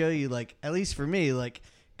goes to show you, like, at least for me, like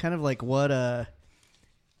kind of like what a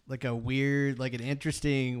weird, like an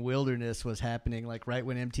interesting wilderness was happening, like right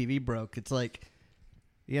when MTV broke. It's like,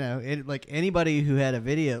 like anybody who had a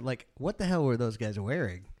video, like, what the hell were those guys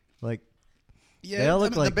wearing? Like, Yeah, They all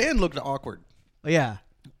look like- the band looked awkward. yeah.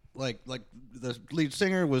 Like the lead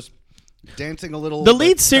singer was dancing a little. The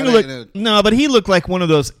lead but singer kinda looked but he looked like one of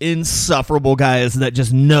those insufferable guys that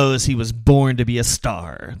just knows he was born to be a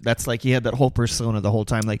star. That's like he had that whole persona the whole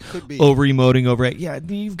time, like Could be. over emoting over it. Yeah,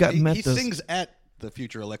 you've got he met those. sings at the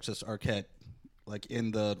future Alexis Arquette, like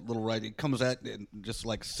in the little ride. He comes at and just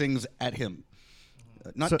like sings at him,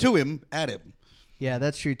 not to him, at him. Yeah,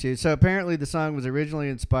 that's true too. So apparently the song was originally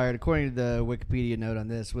inspired, according to the Wikipedia note on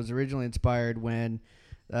this, was originally inspired when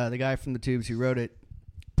the guy from the Tubes who wrote it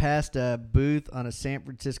passed a booth on a San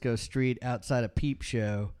Francisco street outside a peep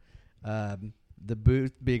show. The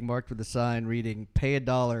booth being marked with a sign reading, "Pay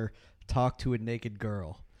 $1, talk to a naked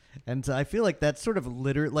girl." And so I feel like that's sort of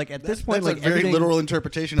literal. Like at this point, That's like a very everything- literal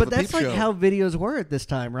interpretation but of a that's peep like show. how videos were at this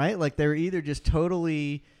time, right? Like they were either just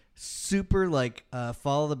totally super like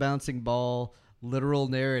follow the bouncing ball, literal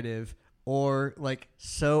narrative, or like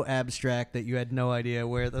so abstract that you had no idea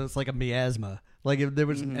where it was, like a miasma. Like if there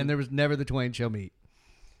was, and there was never the twain shall meet.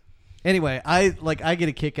 Anyway, I get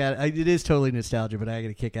a kick out. It is totally nostalgia, but I get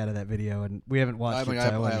a kick out of that video, and we haven't watched I mean, it,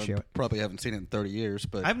 so I want to I show it. probably haven't seen it in 30 years,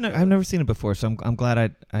 but I've never seen it before, so I'm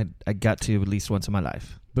glad I got to at least once in my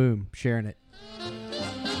life. Boom, sharing it.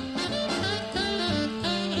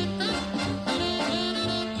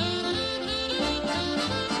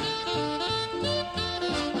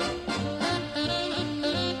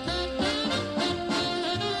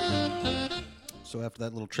 So after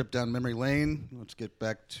that little trip down memory lane, let's get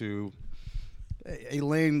back to a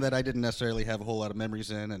lane that I didn't necessarily have a whole lot of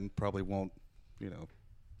memories in, and probably won't,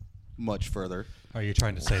 much further. Are you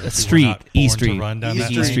trying to say that Street, you were not E born Street. to run down E that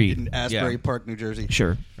Street. lane? Street. in Asbury Yeah. Park, New Jersey.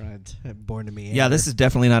 Sure. Right, born to me. Yeah, this is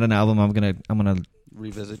definitely not an album I'm gonna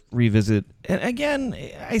Revisit. revisit. And again,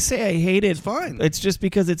 I say I hate it. It's fine. It's just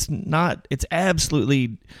because it's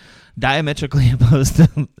absolutely diametrically opposed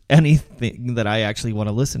to anything that I actually want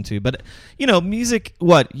to listen to. But music,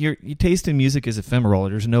 your taste in music is ephemeral.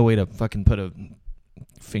 There's no way to fucking put a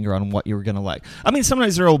finger on what you were gonna like. I mean,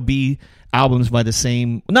 sometimes there'll be albums by the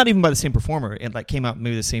same, not even by the same performer, and came out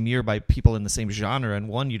maybe the same year by people in the same genre, and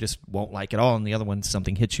one you just won't like at all, and the other one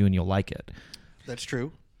something hits you and you'll like it. That's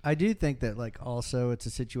true. I do think that also it's a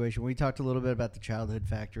situation. We talked a little bit about the childhood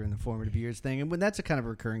factor and the formative years thing, and when that's a kind of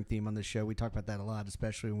recurring theme on the show, we talk about that a lot,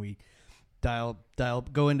 especially when we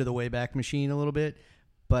go into the Wayback Machine a little bit.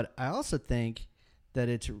 But I also think that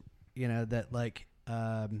it's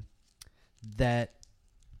that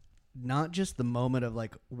not just the moment of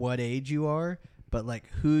what age you are, but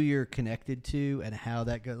who you're connected to and how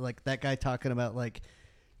that goes. Like that guy talking about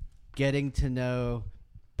getting to know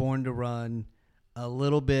Born to Run a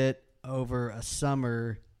little bit over a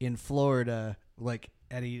summer in Florida,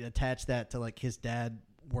 and he attached that to his dad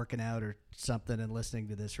working out or something and listening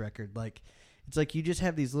to this record. It's you just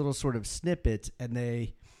have these little sort of snippets and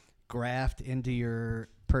they graft into your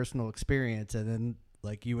personal experience, and then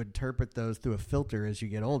you interpret those through a filter as you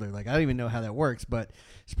get older. I don't even know how that works, but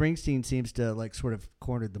Springsteen seems to sort of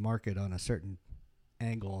cornered the market on a certain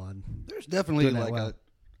angle on. There's definitely doing that well.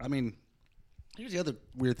 Here's the other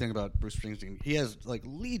weird thing about Bruce Springsteen. He has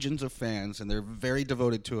legions of fans, and they're very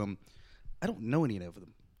devoted to him. I don't know any of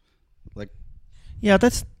them. Yeah,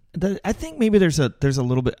 I think maybe there's a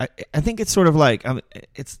little bit. I think it's sort of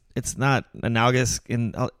it's not analogous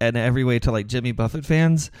in every way to Jimmy Buffett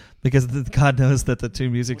fans, because God knows that the two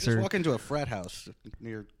musics Just are. walk into a frat house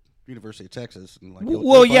near University of Texas, and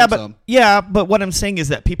Well, you'll find yeah, some. but what I'm saying is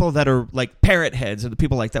that people that are parrot heads or the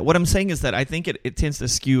people like that. What I'm saying is that I think it tends to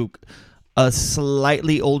skew a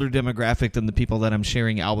slightly older demographic than the people that I'm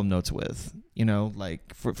sharing album notes with.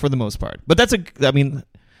 For the most part. But it's a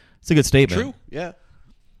good statement. True. Yeah.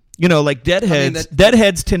 Deadheads.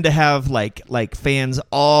 Deadheads tend to have fans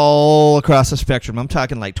all across the spectrum. I'm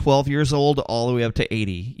talking 12 years old all the way up to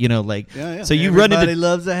 80. Yeah. So you Everybody run into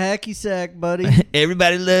loves a hacky sack, buddy.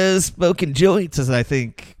 everybody loves smoking joints, is I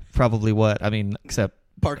think probably what except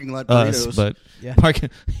Parking lot us, burritos. but Yeah.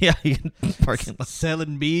 parking lot.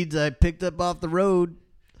 Selling beads I picked up off the road.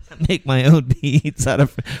 Make my own beads out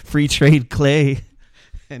of free trade clay.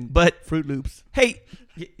 But Fruit Loops. hey,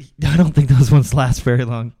 I don't think those ones last very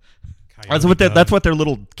long. That's what their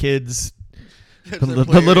little kids, the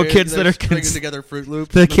little kids that are stringing together Fruit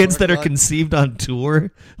Loops. the in kids that are parking lot. conceived on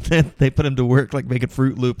tour. They put them to work making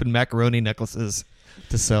Fruit Loop and macaroni necklaces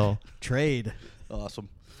to sell. Trade. Awesome.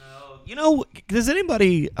 Does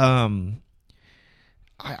anybody? I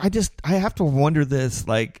have to wonder this.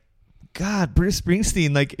 God, Bruce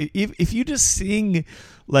Springsteen. If you just sing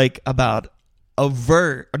about a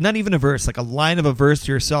verse, or not even a verse, a line of a verse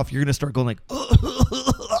to yourself, you're gonna start going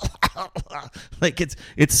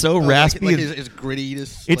it's so raspy. His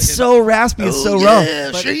grittiness. It's so raspy. It's so rough.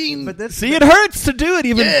 Yeah, Sheen. But that's See, it hurts to do it.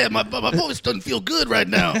 Even yeah, my voice doesn't feel good right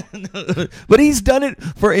now. but he's done it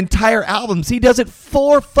for entire albums. He does it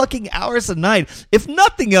 4 fucking hours a night. If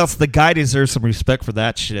nothing else, the guy deserves some respect for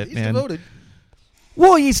that shit, He's man. devoted.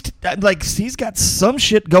 Well, he's got some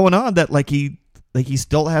shit going on that he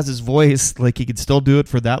still has his voice. He could still do it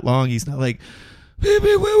for that long. He's not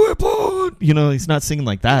baby, we were born. He's not singing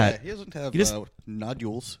like that. Yeah, he doesn't have He just-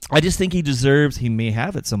 nodules. I just think he may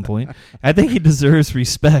have at some point. I think he deserves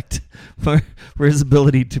respect for his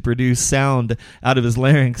ability to produce sound out of his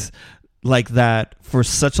larynx like that for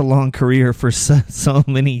such a long career, for so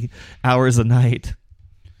many hours a night.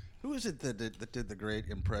 Who is it that did the great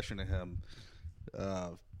impression of him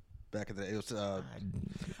back in the day? It was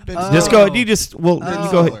Ben Just Stiller. go. You just well. Ben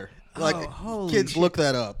You go ahead. Stiller. holy Kids, shit. look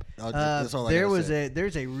that up. That's all I There gotta was say.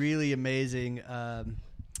 there's a really amazing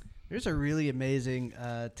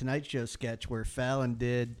Tonight Show sketch where Fallon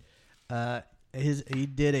did he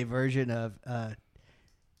did a version of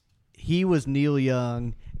he was Neil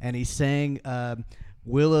Young, and he sang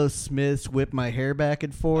Willow Smith's "Whip My Hair Back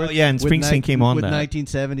and Forth." Oh, yeah, and with Springsteen came on with that.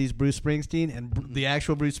 1970s Bruce Springsteen, and the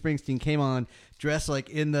actual Bruce Springsteen came on dressed like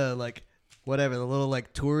in the like whatever the little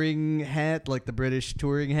like touring hat, like the British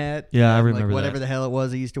touring hat. Yeah, I and, remember like, whatever that. the hell it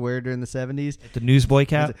was he used to wear during the 70s. The newsboy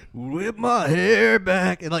cap. Whip my hair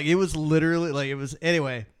back, and like it was literally like it was.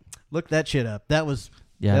 Anyway, look that shit up. That was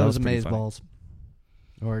Yeah, that was pretty amaze funny. balls,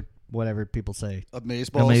 or whatever people say.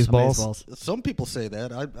 Amazeballs. Amazeballs. Some people say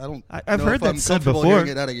that. I don't. I've know heard if that I'm said comfortable before. hearing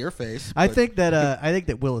it out of your face. I but think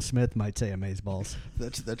that Willow Smith might say amaze balls.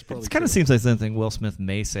 that's probably. It kind of true. seems like something Will Smith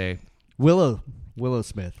may say. Willow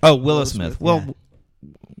Smith. Oh, Willow Willow Smith. Smith, Well,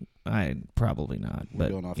 I probably not. We're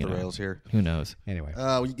But going off you the know, rails here. Who knows? Anyway,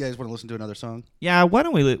 You guys want to listen to another song? Yeah. Why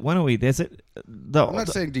don't we? Is it the? I'm not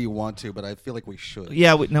saying do you want to, but I feel like we should.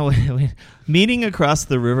 Yeah. No. Meeting Across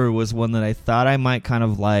the River was one that I thought I might kind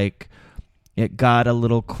of like. It got a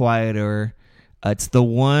little quieter. It's the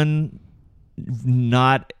one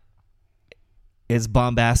not as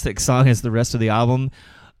bombastic song as the rest of the album.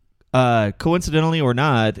 Coincidentally or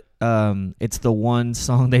not, it's the one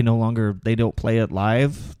song they don't play it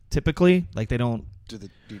live typically. Like they don't. Do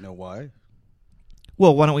you know why?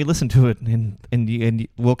 Well, why don't we listen to it and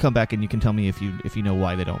we'll come back and you can tell me if you know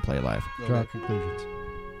why they don't play it live. draw conclusions.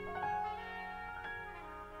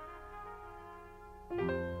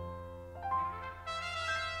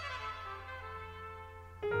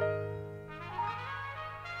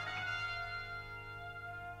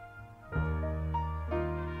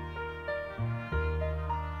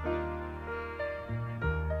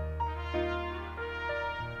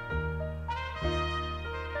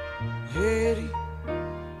 Hey Eddie,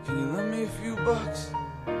 can you lend me a few bucks?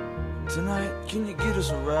 Tonight, can you get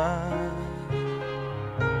us a ride?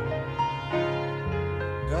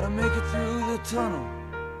 Gotta make it through the tunnel.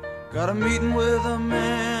 Got a meeting with a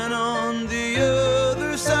man on the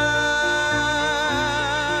other side.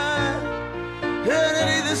 And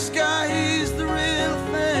Eddie, this guy, he's the real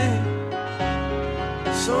thing.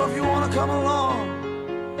 So if you wanna come along,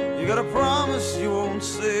 you gotta promise you won't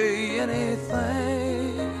say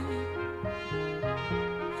anything.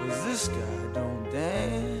 'Cause this guy don't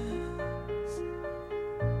dance.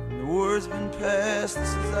 And the word's been passed, this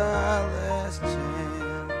is our last chance.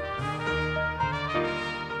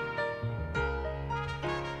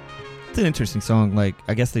 It's an interesting song. Like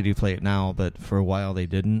I guess they do play it now, but for a while they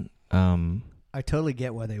didn't. I totally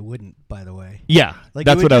get why they wouldn't. By the way, Yeah, like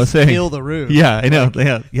that's it would what I was just saying. Fill the room. Yeah, I know.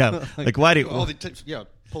 Yeah. Like why do? All the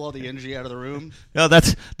pull all the energy out of the room. No,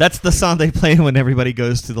 that's the song they play when everybody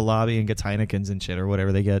goes to the lobby and gets Heinekens and shit or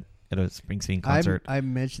whatever they get at a Springsteen concert. I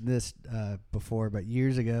mentioned this before, but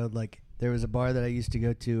years ago, like there was a bar that I used to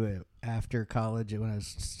go to after college when I was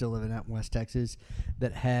still living out in West Texas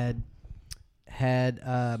that had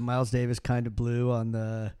Miles Davis "Kind of Blue" on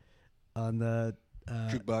the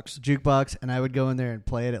Jukebox. and I would go in there and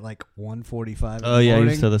play it at like 1:45. Oh yeah,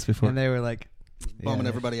 you've said this before. And they were like Bumming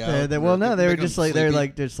everybody out. They were Making just them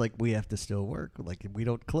like they're sleepy. like we have to still work. Like we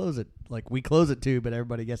don't close it. Like we close it too, but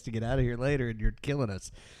everybody gets to get out of here later, and you're killing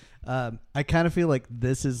us. I kind of feel like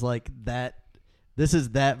this is like that. This is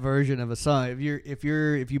that version of a song. If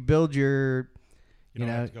you build your You don't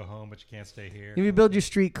have to go home, but you can't stay here. if you build your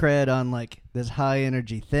street cred on like this high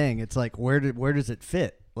energy thing, it's like where does it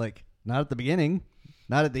fit? Like not at the beginning,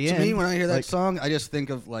 not at the To end. me, when I hear that Like, song, I just think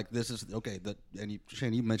of like this is okay.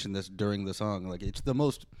 Shane, you mentioned this during the song. Like it's the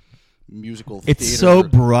most musical. It's theater. so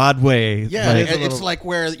Broadway. Yeah, like, it's like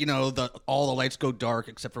where all the lights go dark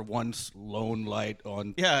except for one lone light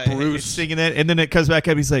on yeah, he's Bruce. singing it, and then it comes back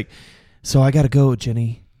up. He's like, "So I gotta go,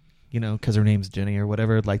 Jenny." Because her name's Jenny or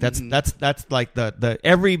whatever. Like that's like the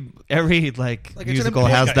every like Like, it's an musical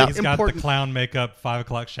important- has He's that. got the important- clown makeup, 5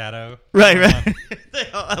 o'clock shadow. Right. They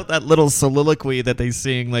all have that little soliloquy that they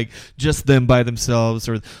sing, like just them by themselves,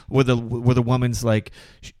 or where the woman's like,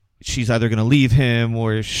 she's either going to leave him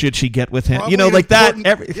or should she get with him? Probably an like that.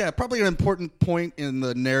 important- probably an important point in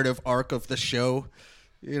the narrative arc of the show.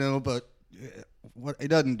 But what it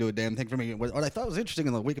doesn't do a damn thing for me. What I thought was interesting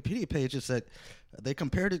on the Wikipedia page is that they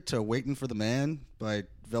compared it to "Waiting for the Man" by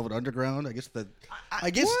Velvet Underground. I guess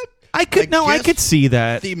I could see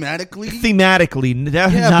that thematically.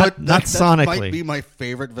 not that sonically. might be my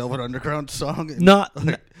favorite Velvet Underground song.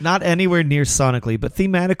 Not anywhere near sonically, but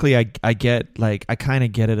thematically, I get like I kind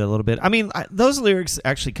of get it a little bit. I mean, those lyrics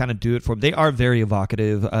actually kind of do it for me. They are very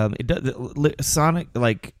evocative. It does sonic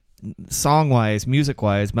like song wise, music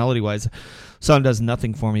wise, melody wise, song does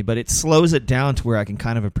nothing for me, but it slows it down to where I can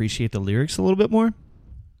kind of appreciate the lyrics a little bit more.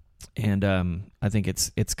 And I think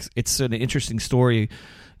it's an interesting story.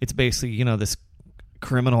 It's basically this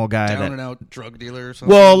criminal guy Down that. and out drug dealer or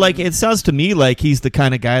something. Well, like it sounds to me like he's the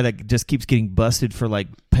kind of guy that just keeps getting busted for like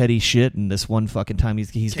petty shit, and this one fucking time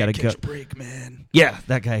he's got to Can't go. catch a break, man. Yeah,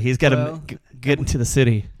 that guy. He's got to Well, get into the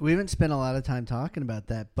city. We haven't spent a lot of time talking about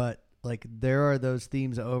that, but like there are those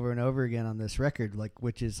themes over and over again on this record, like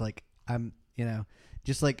which is like I'm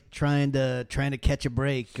just like trying to catch a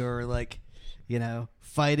break, or like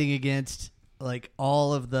fighting against like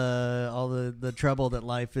all the trouble that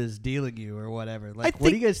life is dealing you or whatever. Like, what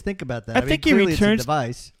do you guys think about that? I think he clearly returns. It's a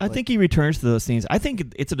device. I think he returns to those things. I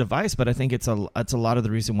think it's a device, but I think it's a lot of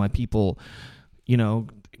the reason why people,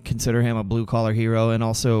 consider him a blue collar hero, and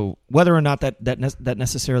also whether or not that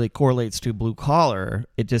necessarily correlates to blue collar.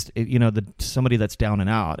 Somebody that's down and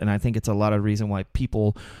out, and I think it's a lot of reason why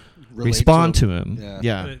people Relate respond to to him.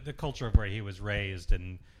 Yeah. The culture of where he was raised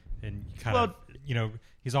and kind of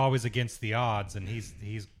he's always against the odds, and he's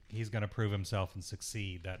going to prove himself and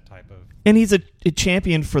succeed. That type of, and he's a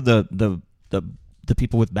champion for the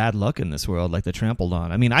people with bad luck in this world, like the trampled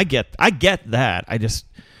on. I mean, I get that. I just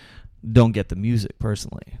don't get the music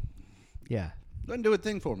personally. Yeah. Doesn't do a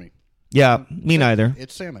thing for me. Yeah, me neither.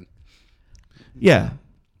 It's salmon. Yeah.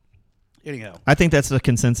 Anyhow, I think that's the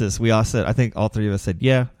consensus. We all said. I think all three of us said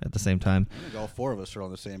yeah at the same time. I think all four of us are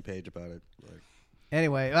on the same page about it.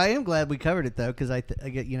 Anyway, I am glad we covered it though, because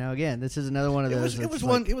again, this is another one of those. It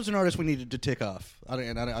was an artist we needed to tick off.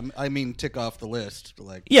 I mean, tick off the list.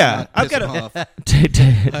 Like, Yeah, not I've piss got him off.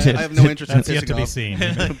 I have no interest in that's yet pissing to be off.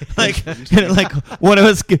 seen. like one of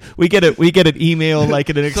us, we get an email like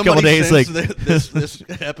in the next couple Somebody days, like sends this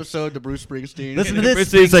episode to Bruce Springsteen. Listen to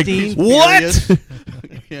this, it's like Springsteen. what?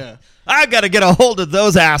 Yeah, I got to get a hold of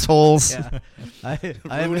those assholes. Yeah.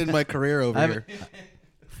 I ruining my career over here.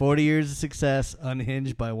 40 years of success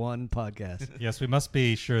unhinged by one podcast. Yes, we must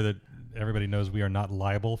be sure that everybody knows we are not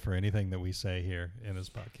liable for anything that we say here in this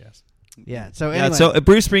podcast. Yeah. So Yeah, anyway, so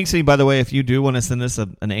Bruce Springsteen, by the way, if you do want to send us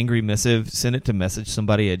an angry missive, send it to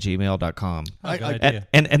messagesomebody@gmail.com. Oh, good I- idea.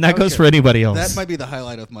 And that goes Okay. for anybody else. That might be the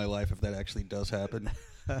highlight of my life if that actually does happen.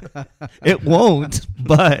 It won't,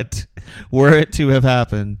 but were it to have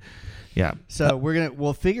happened, yeah. so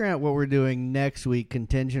we'll figure out what we're doing next week,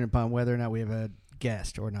 contingent upon whether or not we have a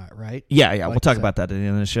guest or not. Right? Yeah, we'll Like talk so. about that at the end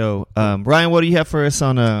of the show. Ryan, what do you have for us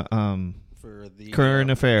on For the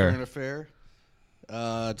Current Affair? Current Affair.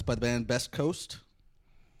 It's by the band Best Coast.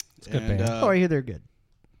 It's a good band. Oh, I hear they're good.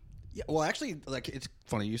 Yeah, well, actually, like it's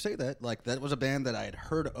funny you say that. Like that was a band that I had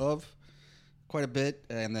heard of quite a bit,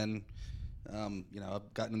 and then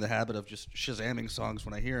I've gotten in the habit of just Shazamming songs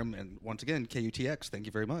when I hear them. And once again, KUTX, thank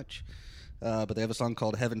you very much. But they have a song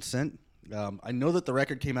called Heaven Sent. I know that the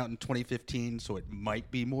record came out in 2015, so it might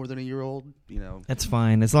be more than a year old. That's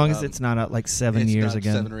fine, as long as it's not out like 7 it's years not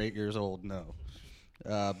again. 7 or 8 years old. No.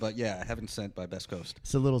 But yeah, Heaven Sent by Best Coast.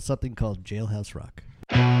 It's a little something called Jailhouse Rock.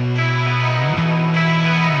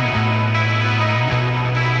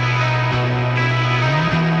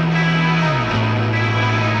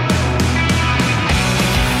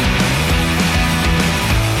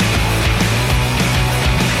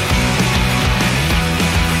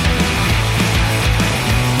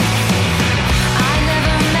 I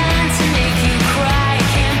never meant to make you cry,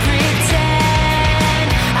 can't pretend.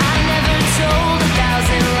 I never told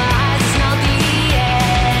 1,000 lies, it's not the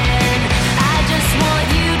end. I just want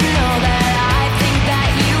you to know that I think that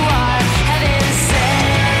you are heaven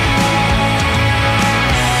sent.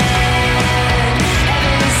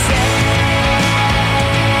 Heaven sent.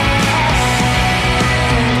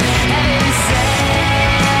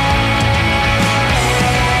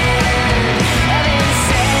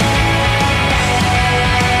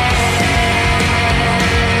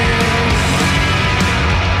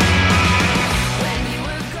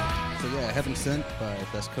 Heaven So yeah, Heaven Sent by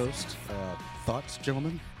Best Coast. Thoughts,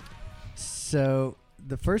 gentlemen? So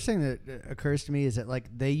the first thing that occurs to me is that like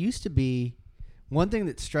they used to be one thing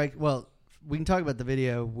that strikes. Well, we can talk about the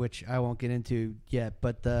video, which I won't get into yet,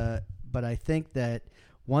 but I think that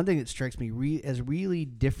one thing that strikes me as really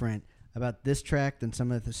different about this track than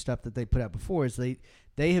some of the stuff that they put out before is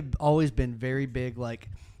they have always been very big, like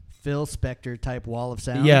Phil Spector type wall of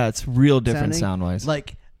sound. Yeah, it's real different sounding. sound-wise.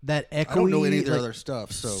 Like that echoey. I don't know any of their like, other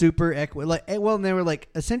stuff, so super echo. Like and they were like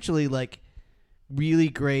essentially like really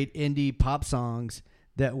great indie pop songs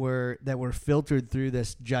that were filtered through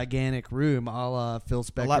this gigantic room, a la Phil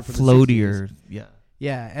Spector. a lot from the 60s. floatier. Yeah.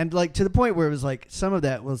 Yeah, and like to the point where it was like some of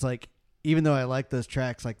that was like, even though I like those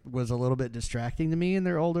tracks, like was a little bit distracting to me in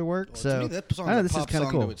their older work. Well, so to me, that song's I don't know, a this is pop kind of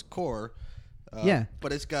song cool. to its core. Yeah.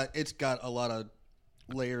 But it's got a lot of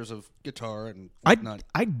layers of guitar and I whatnot.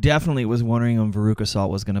 definitely was wondering when Veruca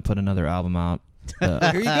Salt was going to put another album out.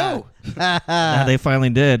 Here you go. Yeah, they finally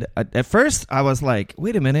did. At first, I was like,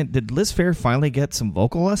 "Wait a minute, did Liz Phair finally get some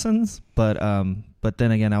vocal lessons?" But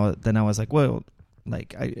then again, I was like, "Well,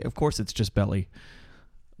 of course it's just Belly."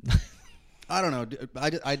 I don't know. I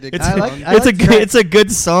dig. It's, the like- song. I like it's a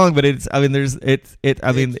good song, but it's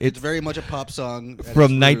it's very much a pop song at its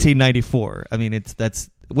from root. 1994. I mean,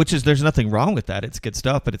 there's nothing wrong with that. It's good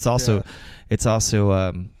stuff, but it's also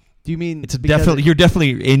Do you mean it's because definitely you're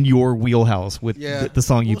definitely in your wheelhouse with Yeah. the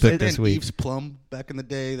song you Well, picked and this week. Eve's Plum back in the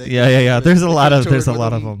day. Yeah. There's a lot of toured with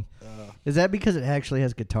them. Is that because it actually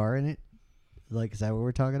has guitar in it? Like, is that what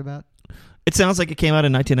we're talking about? It sounds like it came out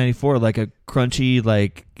in 1994, like a crunchy,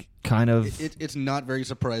 like kind of. It's not very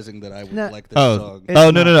surprising that I would No. like this Oh, song. It's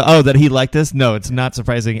no. not. Oh, that he liked this? No, it's not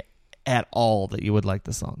surprising at all that you would like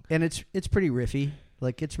the song. And it's pretty riffy.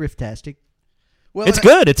 Like, it's riff-tastic. Well, It's and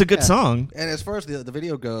good. It's a good Yeah. song. And as far as the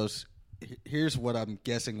video goes, here's what I'm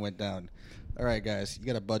guessing went down. All right, guys, you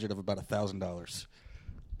got a budget of about $1,000.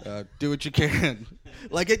 Do what you can.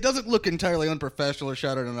 Like, it doesn't look entirely unprofessional or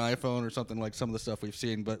shot on an iPhone or something like some of the stuff we've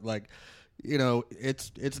seen, but like, it's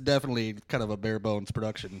definitely kind of a bare bones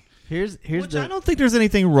production. Here's Which I don't think there's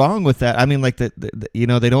anything wrong with that. I mean, like the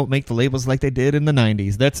they don't make the labels like they did in the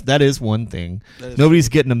 90s. That is one thing. That is Nobody's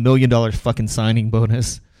getting $1 million fucking signing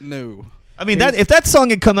bonus. No. I mean, if that song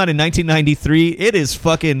had come out in 1993, it is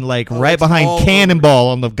fucking like right it's behind all Cannonball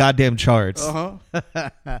on the goddamn charts. Uh-huh.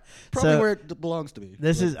 Probably So, where it belongs to be.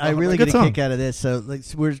 This is Like, I really good get a song. kick out of this. So like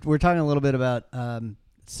we're talking a little bit about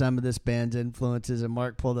some of this band's influences, and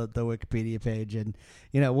Mark pulled up the Wikipedia page, and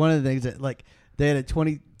one of the things that like they had a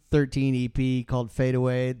 2013 EP called Fade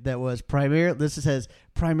Away that was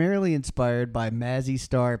primarily inspired by Mazzy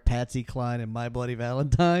Star, Patsy Cline, and My Bloody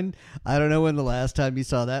Valentine. I don't know when the last time you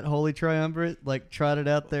saw that holy triumvirate like trotted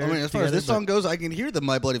out there. I mean, as far as together, this but- song goes, I can hear the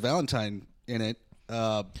My Bloody Valentine in it,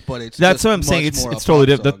 but it's That's just what I'm saying. much It's more a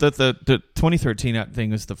totally pop different. song. The 2013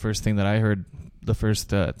 thing was the first thing that I heard. The first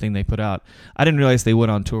thing they put out. I didn't realize they went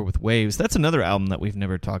on tour with Waves. That's another album that we've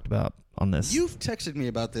never talked about on this. You've texted me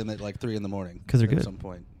about them at like 3 a.m. 'Cause they're at good. some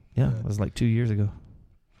point. Yeah, it was like 2 years ago.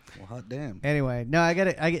 Well, hot damn. Anyway, no, I got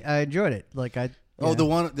it. I enjoyed it. Like Oh, the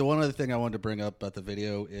one other thing I wanted to bring up about the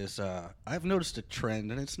video is I've noticed a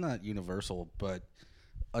trend, and it's not universal, but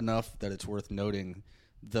enough that it's worth noting.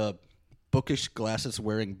 The bookish glasses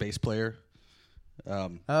wearing bass player.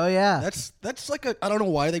 Oh yeah, That's like I don't know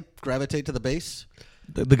why they gravitate to the bass.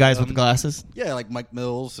 The guys with the glasses. Yeah, like Mike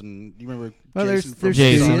Mills, and you remember well, Jason they're from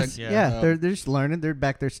Jason. studious. Sonic? Yeah, Um, they're just learning. They're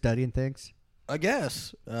back there studying things. I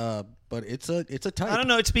guess, but it's a type. I don't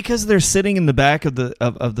know. It's because they're sitting in the back of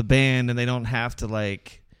the band and they don't have to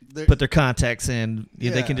like They're- put their contacts in.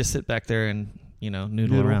 Yeah, They Yeah. can just sit back there and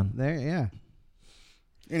noodle around. There, yeah.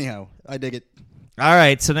 Anyhow, I dig it. All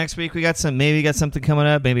right. So next week we got something coming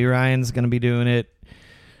up. Maybe Ryan's going to be doing it.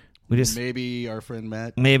 We just Maybe our friend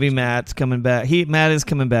Matt. maybe Matt's coming back. Matt is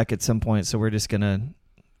coming back at some point. So we're just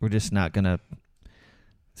not gonna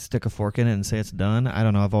stick a fork in it and say it's done. I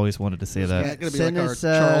don't know. I've always wanted to say that. Matt gonna be Send like our us,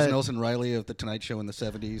 Charles Nelson Riley of the Tonight Show in the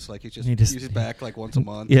 '70s. Like he's back like once a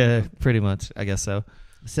month. Yeah, pretty much. I guess so.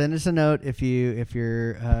 Send us a note if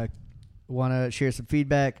you're want to share some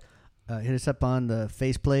feedback. Hit us up on the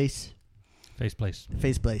Faceplace.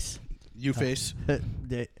 Faceplace. You face.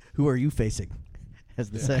 Who are you facing? As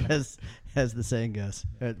the saying goes.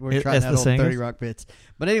 We're As trying the out old saying 30 goes? Rock bits.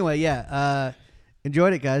 But anyway, yeah.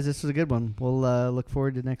 Enjoyed it, guys. This was a good one. We'll look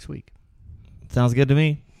forward to next week. Sounds good to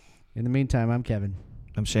me. In the meantime, I'm Kevin.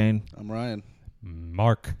 I'm Shane. I'm Ryan.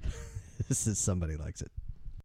 Mark. This is Somebody Likes It.